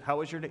says, how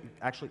was your day?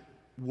 Actually,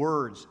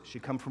 words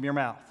should come from your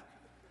mouth.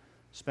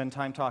 Spend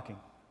time talking.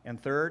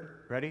 And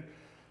third, ready?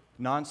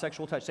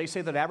 Non-sexual touch. They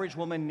say that average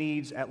woman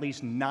needs at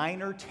least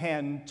 9 or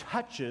 10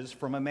 touches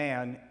from a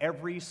man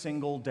every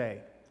single day.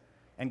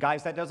 And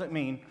guys, that doesn't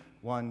mean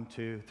 1,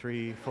 2,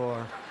 3,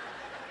 4.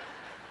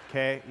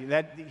 Okay?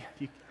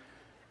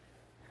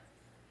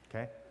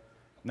 Okay?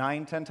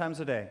 9, 10 times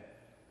a day.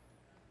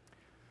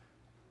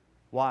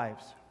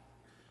 Wives,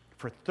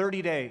 for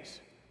 30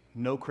 days,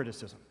 no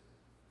criticism.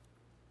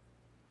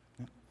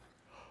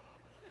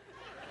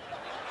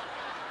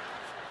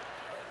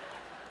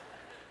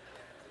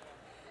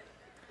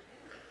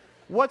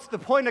 What's the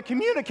point of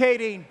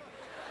communicating?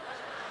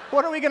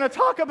 What are we going to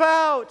talk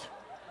about?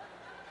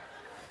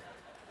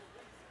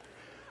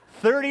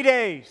 30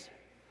 days.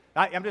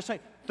 I'm just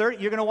saying, you're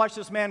going to watch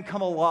this man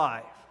come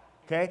alive.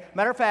 Okay?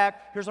 Matter of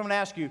fact, here's what I'm going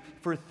to ask you.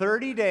 For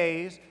 30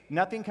 days,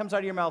 nothing comes out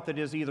of your mouth that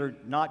is either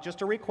not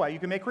just a request. You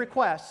can make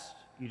requests.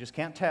 You just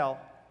can't tell.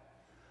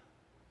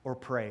 Or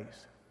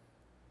praise.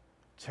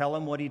 Tell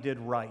him what he did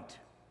right.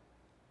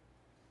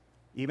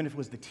 Even if it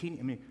was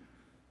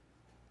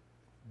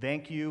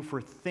thank you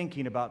for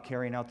thinking about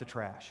carrying out the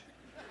trash.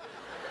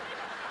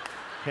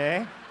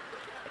 Okay?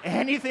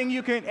 Anything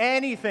you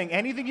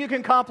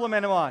can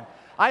compliment him on.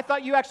 I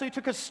thought you actually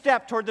took a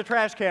step toward the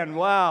trash can.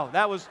 Wow,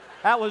 that was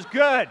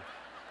good.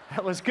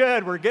 That was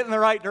good. We're getting the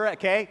right direction.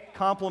 Okay?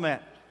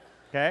 Compliment.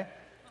 Okay?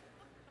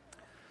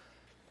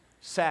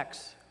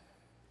 Sex.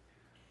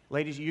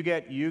 Ladies,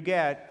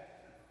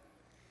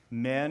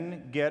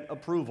 men get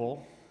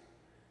approval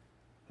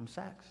from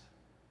sex.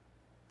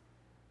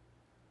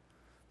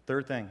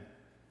 Third thing,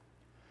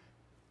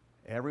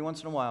 every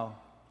once in a while,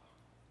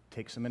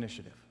 take some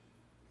initiative.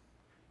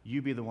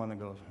 You be the one that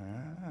goes,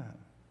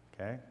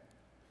 okay?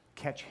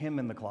 Catch him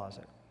in the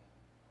closet.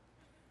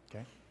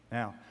 Okay?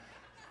 Now,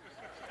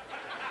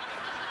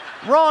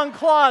 wrong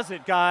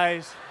closet,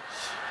 guys.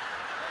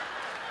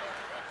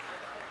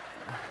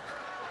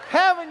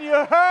 Haven't you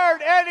heard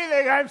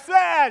anything I've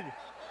said?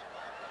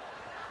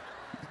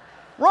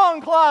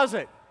 Wrong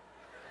closet.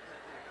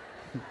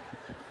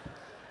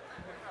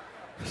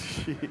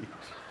 Jeez.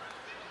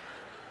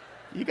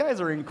 You guys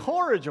are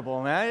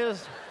incorrigible, man.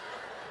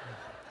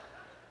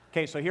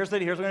 Okay, so here's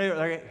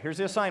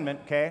the assignment,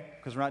 okay?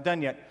 Because we're not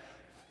done yet.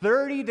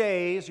 30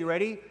 days, you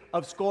ready,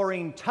 of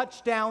scoring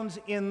touchdowns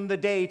in the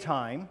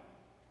daytime,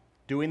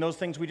 doing those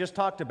things we just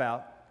talked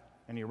about.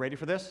 And you ready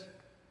for this?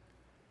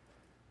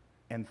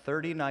 And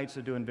 30 nights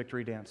of doing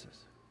victory dances.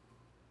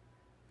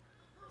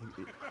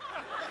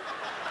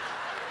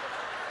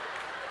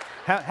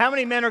 How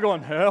many men are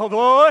going, hell,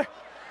 boy?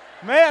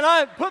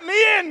 Man, put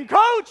me in,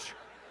 coach!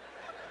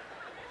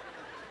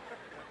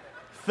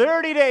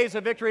 30 days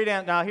of victory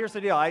dance. Now, here's the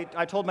deal.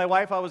 I told my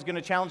wife I was going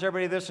to challenge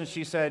everybody to this, and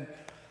she said,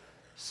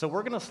 so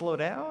we're going to slow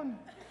down?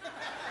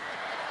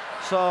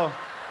 So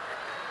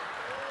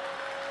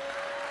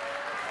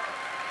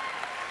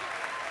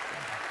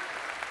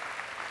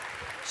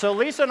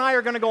Lisa and I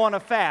are going to go on a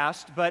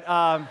fast, but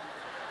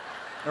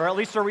or at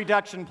least a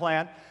reduction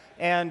plan.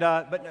 And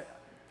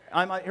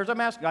here's what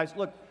I'm asking, guys.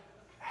 Look,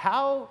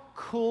 how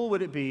cool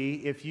would it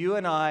be if you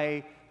and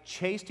I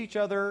chased each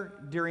other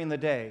during the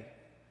day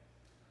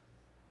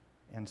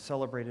and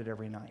celebrated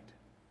every night?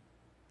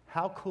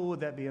 How cool would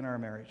that be in our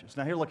marriages?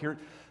 Now, here,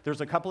 there's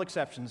a couple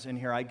exceptions in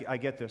here. I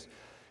get this.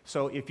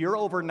 So if you're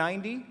over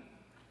 90,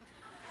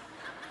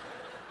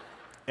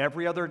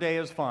 every other day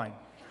is fine,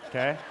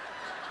 okay?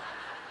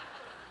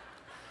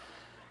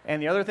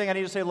 And the other thing I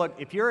need to say, look,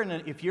 if you're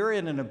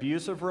in an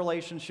abusive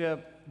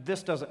relationship,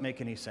 this doesn't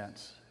make any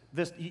sense.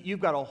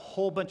 You've got a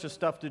whole bunch of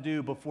stuff to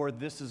do before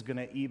this is going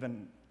to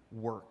even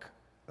work,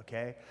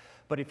 okay?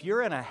 But if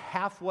you're in a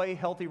halfway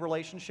healthy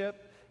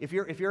relationship, if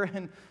you're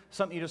in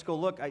something you just go,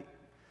 look,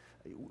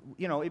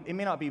 it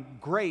may not be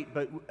great,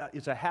 but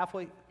it's a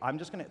halfway. I'm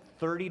just going to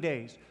 30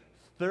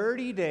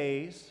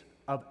 days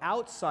of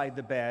outside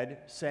the bed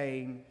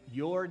saying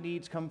your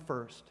needs come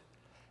first,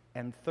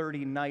 and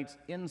 30 nights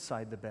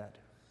inside the bed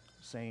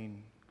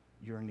saying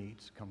your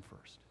needs come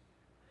first.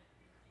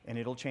 And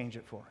it'll change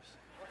it for us.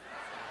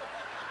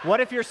 What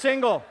if you're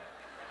single?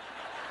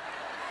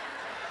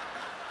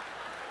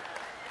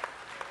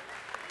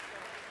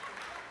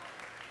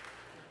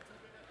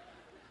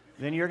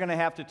 Then you're going to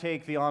have to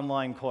take the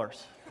online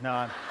course.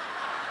 No.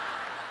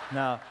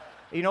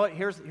 You know what?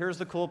 Here's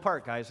the cool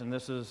part, guys, and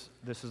this is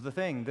the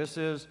thing. This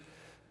is,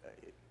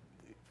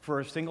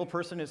 for a single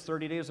person, it's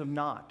 30 days of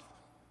not.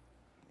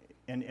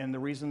 And the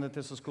reason that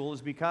this is cool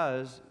is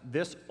because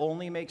this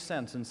only makes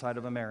sense inside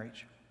of a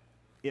marriage.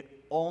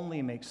 It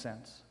only makes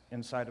sense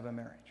inside of a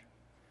marriage.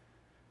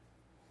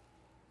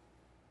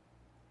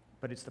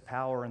 But it's the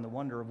power and the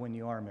wonder of when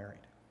you are married.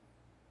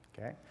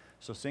 Okay?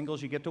 So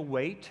singles, you get to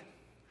wait,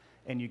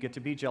 and you get to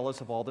be jealous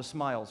of all the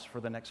smiles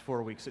for the next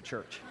 4 weeks at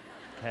church.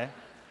 Okay?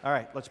 All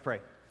right, let's pray.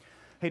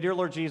 Hey, dear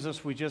Lord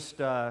Jesus, we just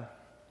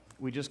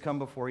come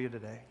before you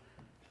today.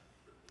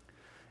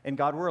 And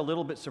God, we're a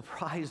little bit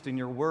surprised in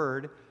your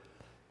word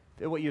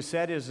that what you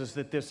said is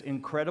that this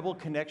incredible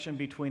connection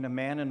between a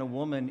man and a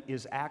woman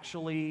is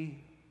actually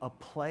a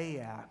play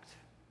act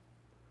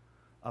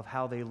of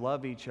how they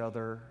love each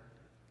other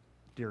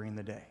during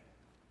the day.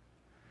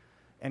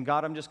 And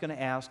God, I'm just going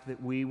to ask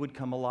that we would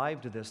come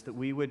alive to this,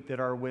 that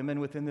our women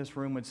within this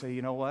room would say,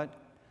 you know what?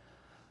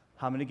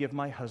 I'm going to give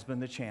my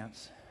husband the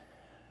chance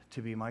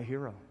to be my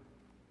hero.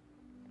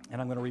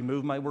 And I'm going to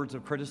remove my words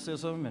of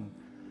criticism, and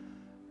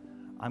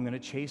I'm going to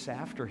chase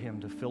after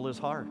him to fill his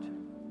heart.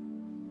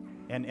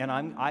 And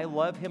I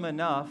love him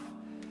enough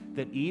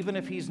that even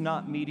if he's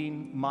not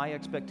meeting my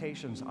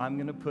expectations, I'm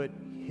going to put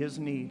his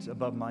needs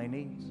above my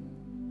needs.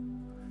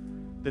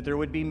 That there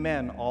would be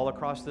men all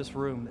across this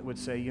room that would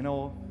say, you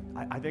know,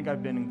 I think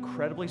I've been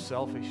incredibly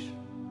selfish.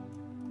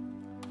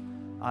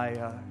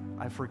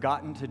 I've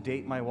forgotten to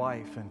date my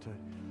wife and to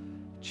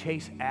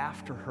chase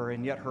after her,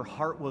 and yet her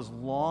heart was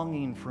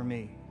longing for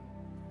me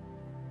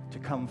to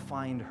come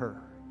find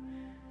her.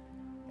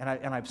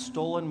 And I've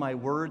stolen my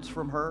words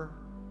from her.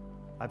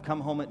 I've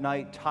come home at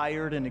night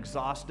tired and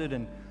exhausted,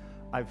 and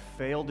I've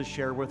failed to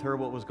share with her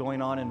what was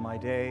going on in my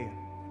day.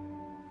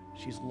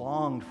 She's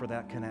longed for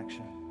that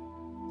connection.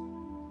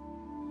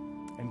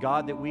 And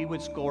God, that we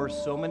would score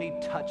so many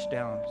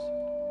touchdowns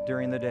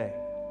during the day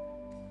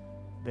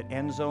that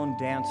end zone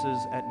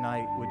dances at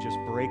night would just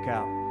break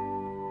out.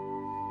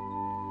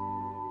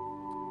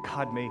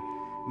 God,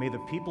 may the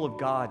people of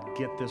God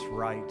get this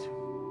right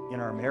in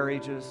our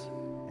marriages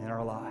and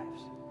our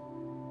lives.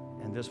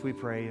 And this we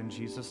pray in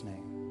Jesus'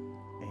 name.